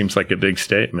about. That seems like a big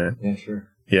statement. Yeah, sure.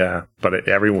 Yeah, but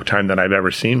every time that I've ever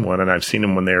seen one, and I've seen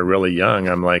them when they were really young,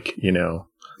 I'm like, you know.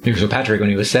 He was with Patrick when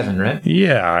he was 7, right?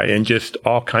 Yeah, and just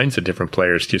all kinds of different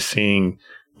players. Just seeing,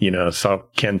 you know, saw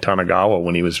Ken Tanagawa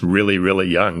when he was really, really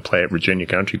young play at Virginia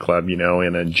Country Club, you know,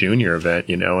 in a junior event,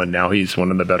 you know, and now he's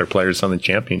one of the better players on the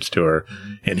Champions Tour.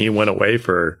 Mm-hmm. And he went away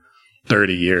for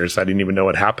 30 years. I didn't even know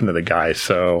what happened to the guy.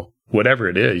 So whatever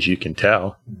it is, you can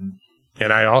tell. Mm-hmm.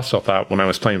 And I also thought when I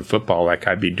was playing football, like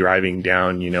I'd be driving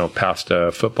down, you know, past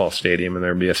a football stadium and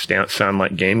there'd be a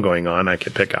sound-like game going on. I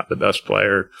could pick out the best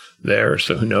player there.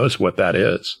 So who knows what that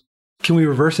is? Can we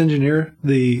reverse engineer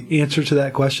the answer to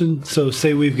that question? So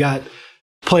say we've got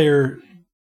player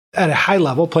at a high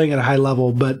level, playing at a high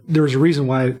level, but there was a reason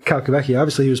why Calcavecchia,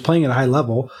 obviously he was playing at a high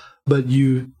level, but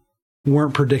you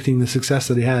weren't predicting the success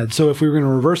that he had. So if we were going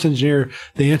to reverse engineer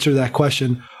the answer to that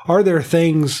question, are there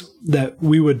things that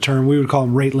we would call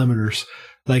them rate limiters?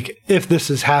 Like if this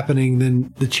is happening,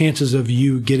 then the chances of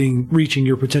you reaching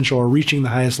your potential or reaching the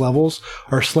highest levels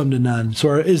are slim to none.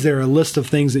 So is there a list of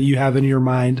things that you have in your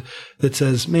mind that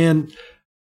says, man,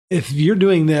 if you're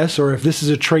doing this, or if this is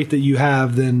a trait that you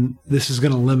have, then this is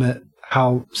going to limit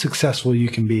how successful you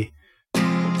can be?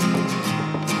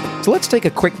 So let's take a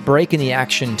quick break in the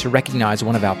action to recognize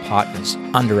one of our partners,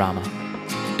 Under Armour.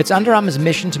 It's Under Armour's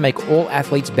mission to make all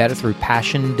athletes better through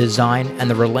passion, design, and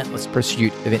the relentless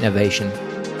pursuit of innovation.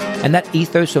 And that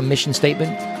ethos or mission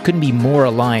statement couldn't be more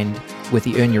aligned with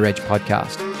the Earn Your Edge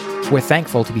podcast. We're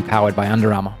thankful to be powered by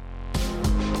Under Armour.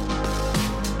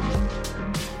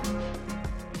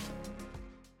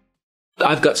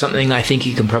 I've got something I think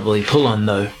you can probably pull on,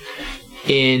 though.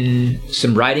 In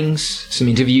some writings, some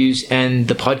interviews, and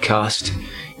the podcast,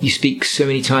 you speak so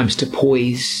many times to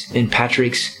poise and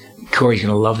Patrick's, Corey's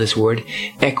going to love this word,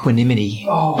 equanimity.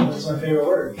 Oh, that's my favorite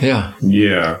word. Yeah.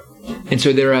 Yeah. And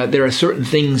so there are certain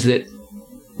things that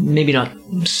maybe not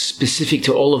specific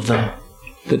to all of them,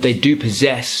 that they do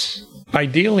possess.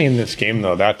 Ideally in this game,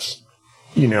 though, that's,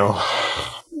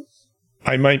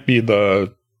 I might be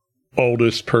the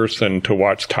oldest person to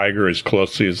watch Tiger as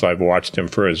closely as I've watched him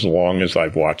for as long as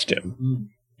I've watched him.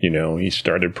 He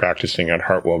started practicing at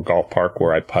Hartwell Golf Park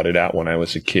where I putted at when I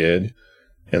was a kid.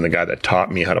 And the guy that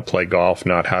taught me how to play golf,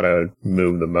 not how to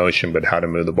move the motion, but how to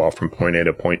move the ball from point A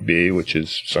to point B, which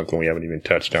is something we haven't even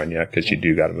touched on yet, because you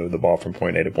do got to move the ball from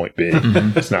point A to point B.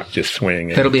 It's not just swing.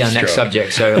 That'll be our next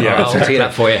subject, so yeah, I'll tee it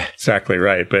up for you. Exactly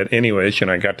right. But anyways,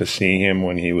 I got to see him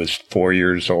when he was 4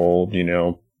 years old,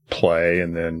 play.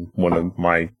 And then one of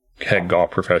my head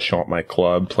golf professional at my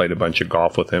club played a bunch of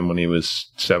golf with him when he was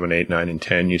 7, 8, 9, and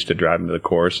 10. Used to drive him to the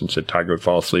course and said Tiger would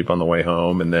fall asleep on the way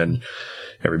home. And then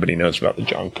everybody knows about the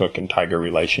John Cook and Tiger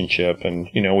relationship. And,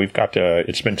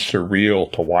 it's been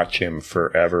surreal to watch him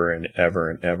forever and ever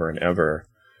and ever and ever.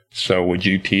 So would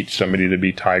you teach somebody to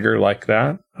be Tiger like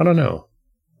that? I don't know.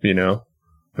 I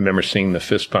remember seeing the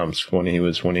fist bumps when he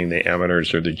was winning the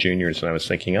amateurs or the juniors. And I was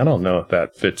thinking, I don't know if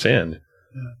that fits in.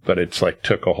 But it's like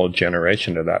took a whole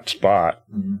generation to that spot.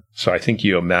 So I think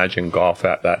you imagine golf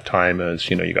at that time as,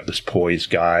 you got this poised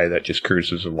guy that just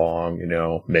cruises along,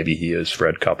 maybe he is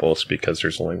Fred Couples because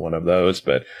there's only one of those,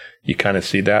 but you kind of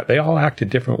see that they all act a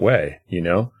different way,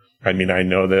 I mean, I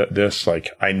know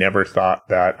that I never thought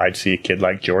that I'd see a kid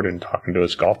like Jordan talking to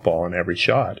his golf ball on every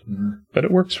shot, but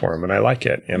it works for him and I like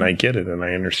it and I get it and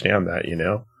I understand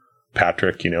that,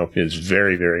 Patrick, is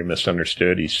very, very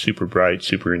misunderstood. He's super bright,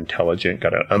 super intelligent,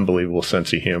 got an unbelievable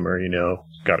sense of humor,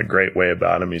 got a great way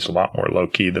about him. He's a lot more low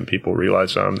key than people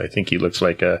realize on him. They think he looks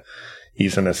like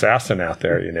he's an assassin out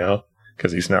there,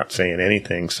 because he's not saying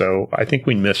anything. So I think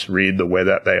we misread the way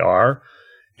that they are.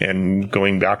 And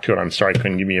going back to it, I'm sorry I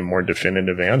couldn't give you a more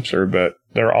definitive answer, but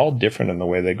they're all different in the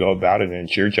way they go about it. And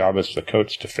it's your job as the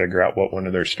coach to figure out what one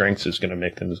of their strengths is going to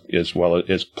make them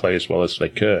play as well as they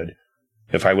could.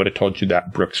 If I would have told you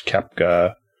that Brooks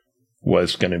Koepka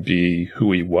was going to be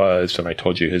who he was, and I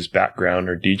told you his background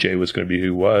or DJ was going to be who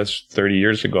he was 30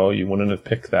 years ago, you wouldn't have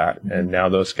picked that. And now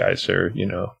those guys are,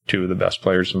 two of the best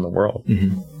players in the world.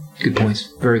 Good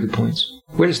points. Very good points.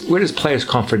 Where does players'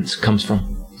 confidence comes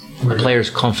from? Players'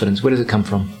 confidence, where does it come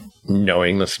from?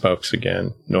 Knowing the spokes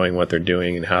again, knowing what they're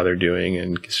doing and how they're doing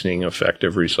and seeing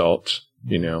effective results,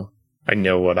 I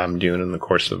know what I'm doing in the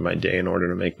course of my day in order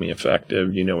to make me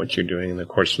effective. You know what you're doing in the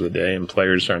course of the day, and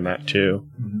players learn that too.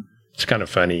 It's kind of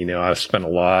funny. I spent a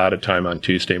lot of time on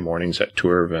Tuesday mornings at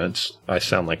tour events. I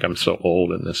sound like I'm so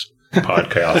old in this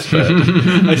podcast. But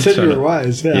I said you were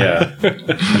wise. Yeah.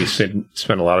 You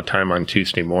spend a lot of time on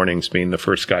Tuesday mornings being the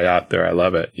first guy out there. I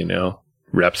love it.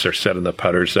 Reps are setting the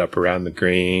putters up around the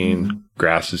green.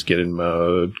 Grass is getting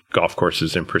mowed. Golf course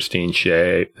is in pristine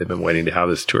shape. They've been waiting to have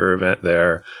this tour event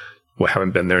there. We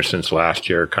haven't been there since last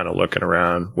year, kind of looking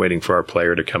around, waiting for our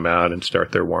player to come out and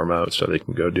start their warm-up so they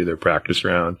can go do their practice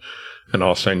round. And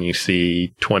all of a sudden you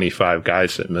see 25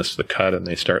 guys that miss the cut and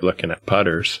they start looking at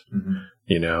putters,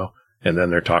 and then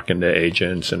they're talking to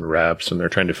agents and reps and they're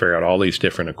trying to figure out all these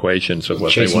different equations of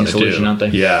what they want to do. Aren't they?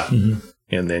 Yeah.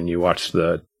 And then you watch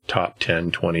the top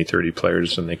 10, 20, 30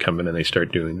 players and they come in and they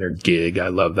start doing their gig. I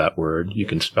love that word. You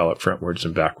can spell it frontwards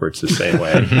and backwards the same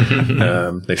way.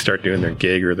 They start doing their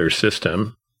gig or their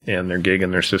system, and their gig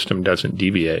and their system doesn't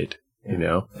deviate.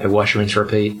 A wash, rinse,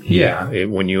 repeat. Yeah.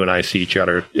 When you and I see each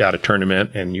other at a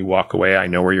tournament and you walk away, I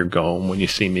know where you're going. When you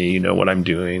see me, you know what I'm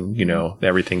doing.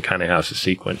 Everything kind of has a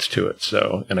sequence to it.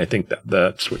 So, and I think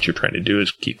that's what you're trying to do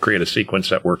is create a sequence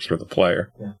that works for the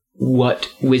player. Yeah.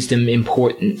 What wisdom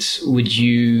importance would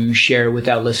you share with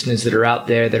our listeners that are out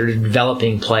there that are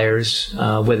developing players,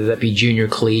 whether that be junior,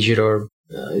 collegiate, or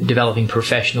developing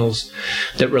professionals,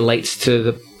 that relates to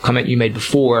the comment you made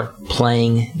before,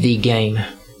 playing the game?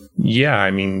 Yeah,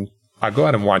 I mean, I go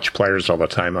out and watch players all the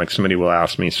time. Like somebody will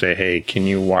ask me, say, hey, can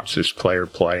you watch this player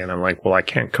play? And I'm like, well, I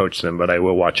can't coach them, but I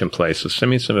will watch them play. So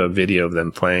send me a video of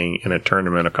them playing in a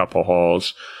tournament, a couple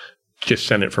holes. Just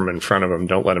send it from in front of them.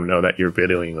 Don't let them know that you're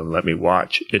videoing them. Let me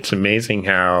watch. It's amazing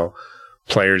how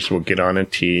players will get on a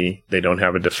tee. They don't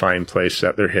have a defined place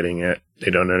that they're hitting it. They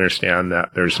don't understand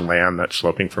that there's land that's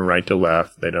sloping from right to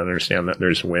left. They don't understand that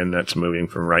there's wind that's moving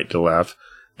from right to left.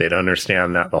 They don't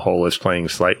understand that the hole is playing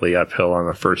slightly uphill on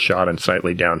the first shot and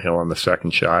slightly downhill on the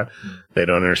second shot. They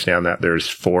don't understand that there's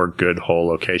 4 good hole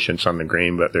locations on the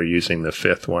green, but they're using the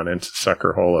 5th one. It's a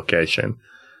sucker hole location.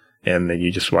 And then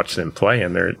you just watch them play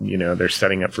and they're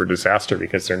setting up for disaster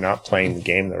because they're not playing the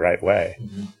game the right way.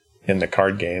 In the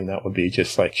card game, that would be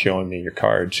just like showing me your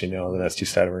cards, and as you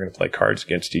said, we're going to play cards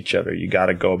against each other. You got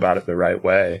to go about it the right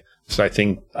way. So I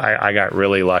think I got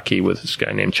really lucky with this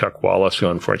guy named Chuck Wallace, who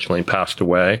unfortunately passed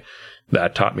away.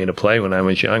 That taught me to play when I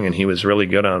was young, and he was really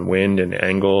good on wind and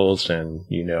angles and,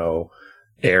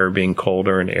 air being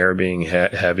colder and air being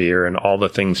heavier and all the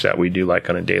things that we do like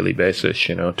on a daily basis.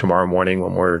 Tomorrow morning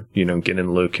when we're,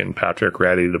 getting Luke and Patrick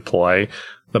ready to play,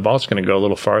 the ball's going to go a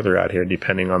little farther out here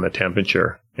depending on the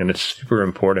temperature. And it's super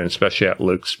important, especially at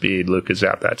Luke's speed. Luke is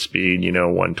at that speed,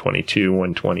 122,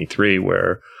 123,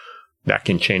 where that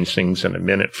can change things in a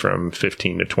minute from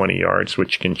 15 to 20 yards,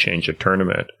 which can change a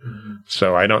tournament. Mm-hmm.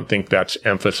 So I don't think that's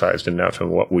emphasized enough in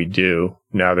what we do.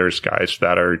 Now there's guys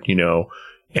that are,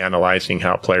 analyzing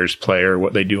how players play or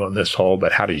what they do on this hole,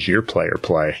 but how does your player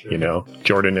play? Sure.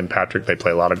 Jordan and Patrick, they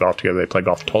play a lot of golf together. They play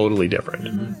golf totally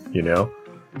different,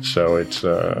 So it's,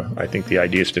 I think the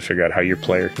idea is to figure out how your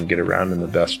player can get around in the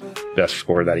best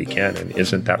score that he can. And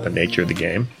isn't that the nature of the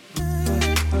game?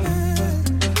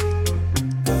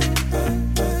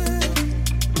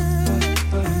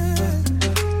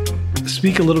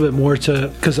 Speak a little bit more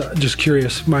because I'm just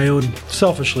curious,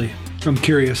 selfishly, I'm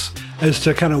curious as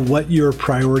to kind of what your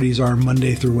priorities are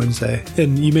Monday through Wednesday.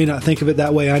 And you may not think of it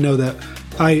that way. I know that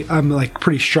I'm like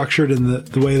pretty structured in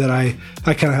the way that I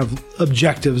kind of have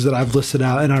objectives that I've listed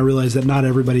out, and I realize that not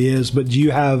everybody is, but do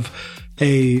you have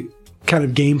a kind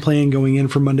of game plan going in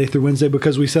for Monday through Wednesday?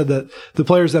 Because we said that the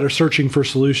players that are searching for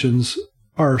solutions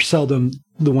are seldom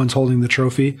the ones holding the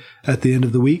trophy at the end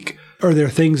of the week. Are there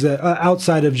things that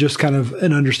outside of just kind of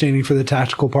an understanding for the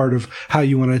tactical part of how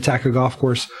you want to attack a golf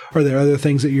course, are there other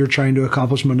things that you're trying to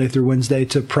accomplish Monday through Wednesday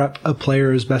to prep a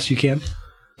player as best you can?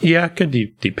 Yeah, it could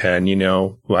depend.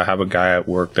 I have a guy at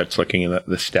work that's looking at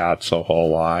the stats a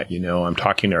whole lot. I'm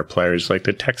talking to our players. Like,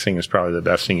 the texting is probably the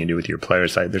best thing you do with your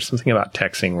players. There's something about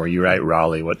texting where you write,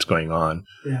 Raleigh, what's going on?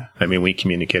 Yeah. I mean, we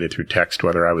communicated through text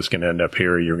whether I was going to end up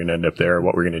here or you're going to end up there,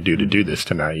 what we're going to do this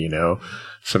tonight,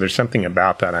 So there's something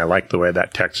about that. I like the way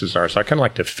that texts are. So I kind of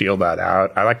like to feel that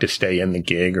out. I like to stay in the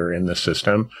gig or in the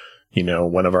system.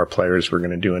 One of our players, we're going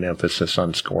to do an emphasis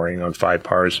on scoring on 5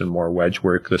 pars and more wedge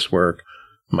work this work.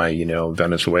 My,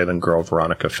 Venezuelan girl,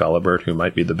 Veronica Felibert, who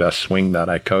might be the best swing that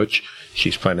I coach.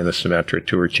 She's playing in the Symetra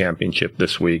Tour Championship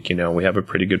this week. We have a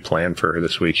pretty good plan for her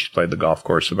this week. She's played the golf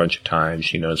course a bunch of times.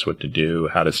 She knows what to do,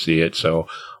 how to see it. So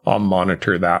I'll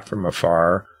monitor that from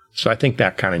afar. So I think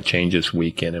that kind of changes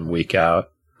week in and week out.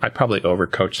 I probably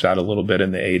overcoached that a little bit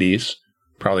in the 80s.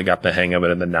 Probably got the hang of it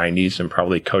in the 90s and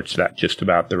probably coached that just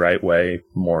about the right way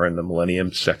more in the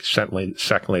millennium, secondly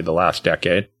the last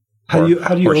decade. How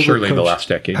do you surely the last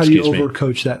decade. How do you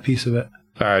overcoach that piece of it?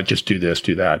 Just do this,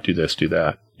 do that, do this, do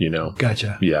that.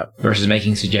 Gotcha. Yeah. Versus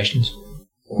making suggestions.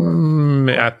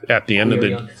 At the end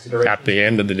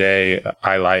of the day,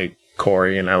 I like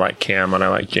Corey and I like Cam and I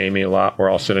like Jamie a lot. We're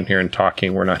all sitting here and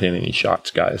talking. We're not hitting any shots,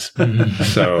 guys.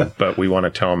 But we want to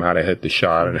tell them how to hit the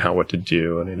shot and what to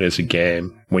do. And it is a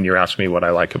game. When you're asking me what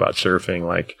I like about surfing,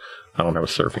 I don't have a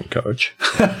surfing coach.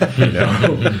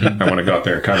 I want to go out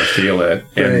there and kind of feel it.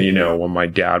 And, right. When my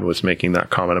dad was making that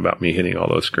comment about me hitting all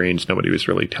those greens, nobody was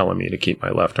really telling me to keep my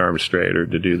left arm straight or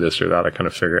to do this or that. I kind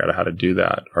of figured out how to do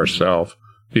that ourselves.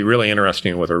 It'd be really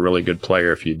interesting with a really good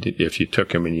player if you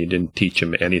took him and you didn't teach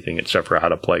him anything except for how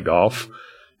to play golf.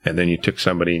 And then you took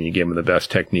somebody and you gave him the best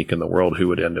technique in the world, who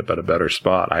would end up at a better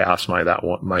spot. I ask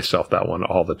myself that one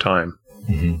all the time.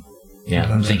 Mm-hmm. Yeah,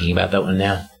 I'm thinking about that one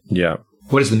now. Yeah.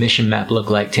 What does the mission map look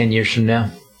like 10 years from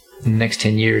now? In the next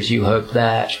 10 years, you hope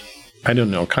that? I don't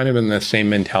know. Kind of in the same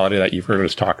mentality that you've heard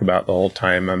us talk about the whole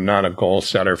time. I'm not a goal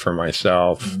setter for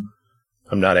myself. Mm-hmm.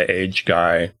 I'm not an age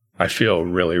guy. I feel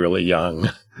really, really young.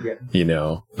 Yeah.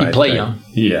 You play young.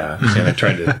 Yeah. And I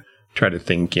try to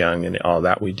think young and all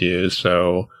that we do.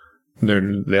 So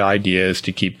the idea is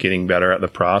to keep getting better at the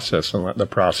process and let the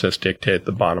process dictate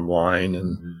the bottom line.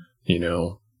 And,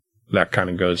 that kind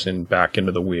of goes back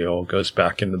into the wheel, goes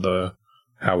back into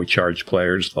how we charge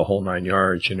players, the whole 9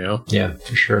 yards, Yeah,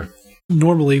 for sure.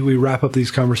 Normally we wrap up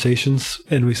these conversations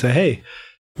and we say, hey,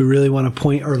 we really want to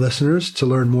point our listeners to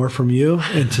learn more from you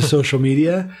and to social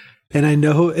media. And I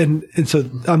know, and so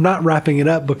I'm not wrapping it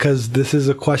up because this is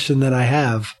a question that I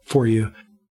have for you.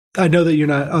 I know that you're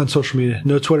not on social media,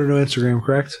 no Twitter, no Instagram,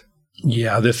 correct?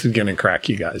 Yeah, this is going to crack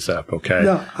you guys up, okay?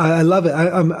 No, I love it.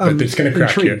 I'm it's going to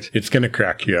crack intrigued. It's going to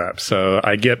crack you up. So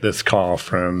I get this call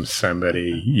from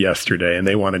somebody yesterday, and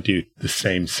they want to do the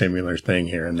same similar thing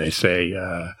here, and they say,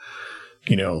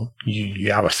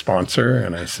 you have a sponsor,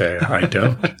 and I say, I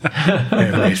don't.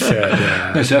 And they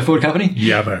said, a surfboard company?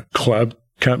 You have a club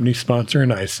company sponsor?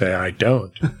 And I say, I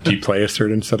don't. Do you play a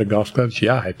certain set of golf clubs?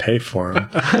 Yeah, I pay for them.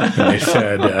 And they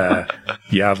said,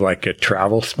 you have like a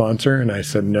travel sponsor? And I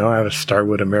said, no, I have a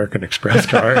Starwood American Express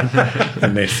card.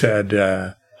 And they said,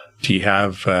 do you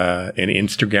have an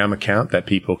Instagram account that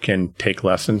people can take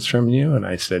lessons from you? And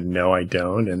I said, no, I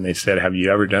don't. And they said, have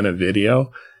you ever done a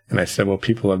video? And I said, well,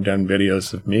 people have done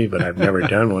videos of me, but I've never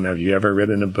done one. Have you ever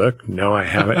written a book? No, I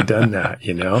haven't done that,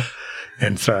 you know?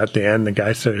 And so at the end, the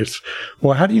guy says,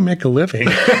 well, how do you make a living?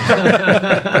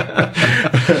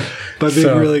 But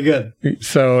being really good.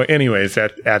 So anyways,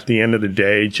 at the end of the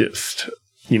day, just,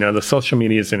 you know, the social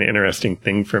media is an interesting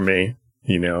thing for me.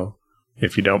 You know,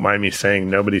 if you don't mind me saying,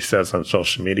 nobody says on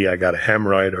social media, I got a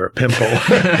hemorrhoid or a pimple.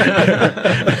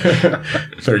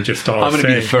 They're just all I'm going to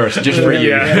be the first, just for you.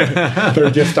 Yeah.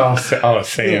 They're just all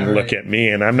saying, look at me.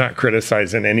 And I'm not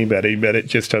criticizing anybody, but it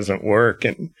just doesn't work.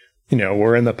 And, you know,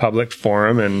 we're in the public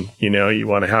forum and, you know, you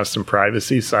want to have some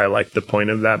privacy. So I like the point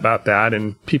of that about that.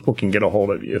 And people can get a hold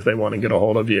of you if they want to get a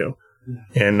hold of you.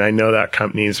 And I know that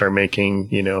companies are making,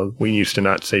 you know, we used to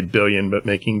not say billion, but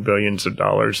making billions of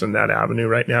dollars in that avenue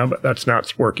right now, but that's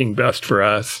not working best for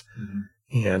us.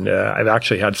 Mm-hmm. And I've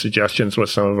actually had suggestions with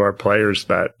some of our players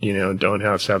that, you know, don't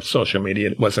have to have social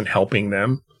media. It wasn't helping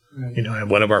them. Right. You know, I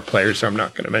have one of our players, I'm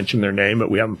not going to mention their name,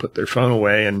 but we haven't put their phone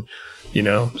away. And, you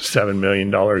know, $7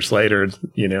 million later,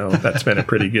 you know, that's been a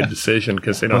pretty good decision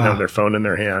because they don't have their phone in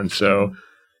their hand. So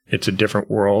it's a different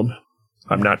world.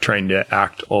 I'm not trying to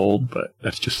act old, but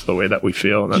that's just the way that we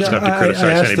feel. And that's not to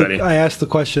criticize anybody. I asked the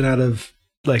question out of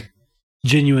like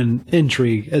genuine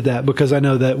intrigue at that, because I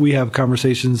know that we have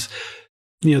conversations,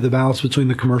 you know, the balance between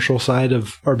the commercial side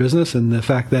of our business and the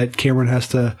fact that Cameron has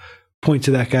to point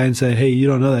to that guy and say, hey, you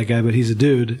don't know that guy, but he's a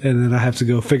dude. And then I have to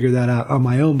go figure that out on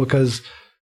my own because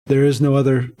there is no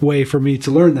other way for me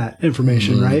to learn that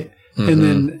information. Mm-hmm. Right.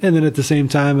 Mm-hmm. And then at the same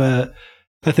time,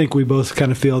 I think we both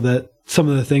kind of feel that some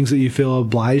of the things that you feel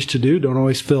obliged to do don't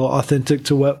always feel authentic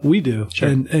to what we do. Sure.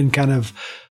 And kind of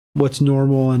what's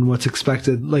normal and what's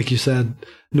expected. Like you said,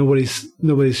 nobody's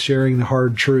sharing the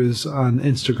hard truths on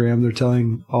Instagram. They're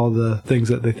telling all the things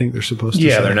that they think they're supposed to say.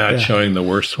 Yeah, they're not showing the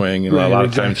worst swing. And a lot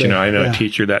of times, you know, I know a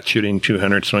teacher that's shooting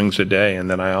 200 swings a day, and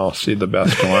then I'll see the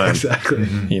best one. Exactly.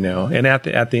 You know, and at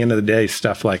the end of the day,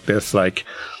 stuff like this, like,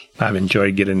 I've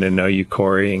enjoyed getting to know you,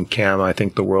 Corey, and Cam. I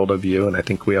think the world of you, and I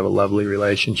think we have a lovely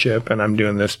relationship. And I'm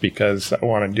doing this because I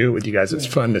want to do it with you guys. It's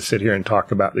fun to sit here and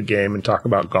talk about the game and talk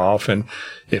about golf. And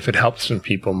if it helps some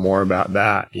people more about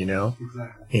that, you know.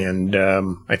 Exactly. And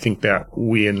I think that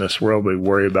we in this world, we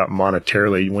worry about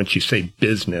monetarily. Once you say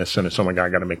business, and it's, oh my God, I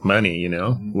got to make money, you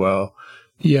know. Mm-hmm. Well,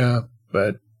 yeah,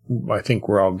 but I think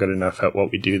we're all good enough at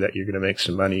what we do that you're going to make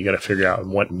some money. You got to figure out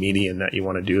what medium that you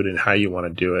want to do it and how you want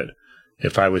to do it.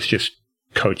 If I was just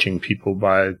coaching people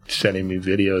by sending me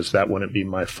videos, that wouldn't be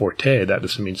my forte. That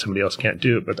doesn't mean somebody else can't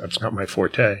do it, but that's not my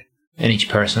forte. And each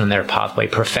person on their pathway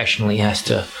professionally has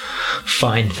to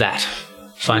find that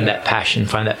passion,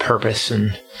 find that purpose,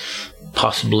 and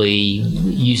possibly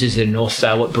uses their North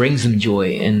Star, what brings them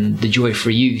joy. And the joy for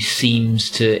you seems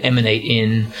to emanate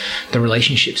in the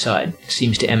relationship side,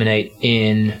 seems to emanate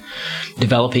in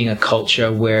developing a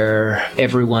culture where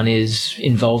everyone is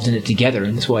involved in it together.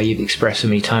 And that's why you've expressed so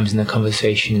many times in the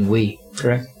conversation, we,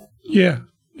 correct? Yeah,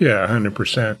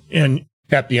 100%. And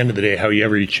at the end of the day,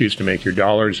 however you choose to make your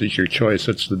dollars is your choice.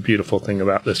 That's the beautiful thing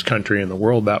about this country and the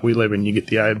world that we live in. You get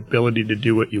the ability to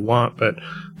do what you want, but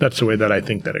that's the way that I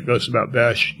think that it goes about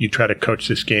best. You try to coach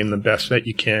this game the best that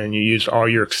you can. You use all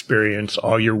your experience,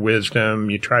 all your wisdom.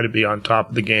 You try to be on top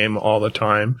of the game all the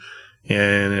time.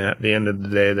 And at the end of the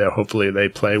day, hopefully they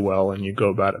play well, and you go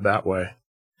about it that way.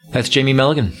 That's Jamie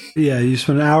Milligan. Yeah, you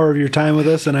spent an hour of your time with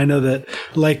us, and I know that,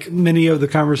 like many of the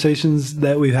conversations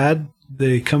that we've had,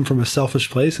 they come from a selfish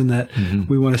place, and that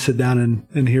we want to sit down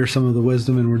and hear some of the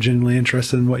wisdom, and we're genuinely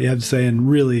interested in what you have to say and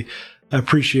really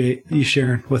appreciate you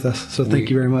sharing with us. So thank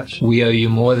you very much. We owe you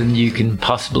more than you can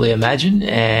possibly imagine,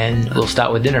 and we'll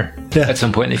start with dinner at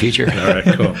some point in the future. All right,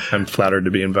 cool. I'm flattered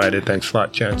to be invited. Thanks a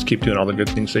lot, Chance. Keep doing all the good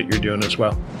things that you're doing as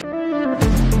well.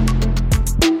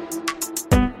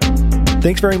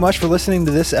 Thanks very much for listening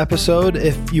to this episode.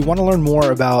 If you want to learn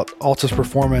more about Altus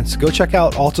Performance, go check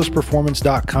out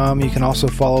altusperformance.com. You can also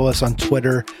follow us on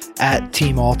Twitter at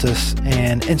Team Altus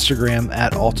and Instagram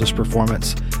at Altus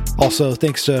Performance. Also,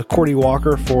 thanks to Cordy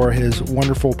Walker for his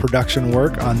wonderful production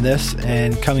work on this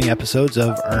and coming episodes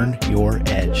of Earn Your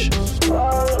Edge.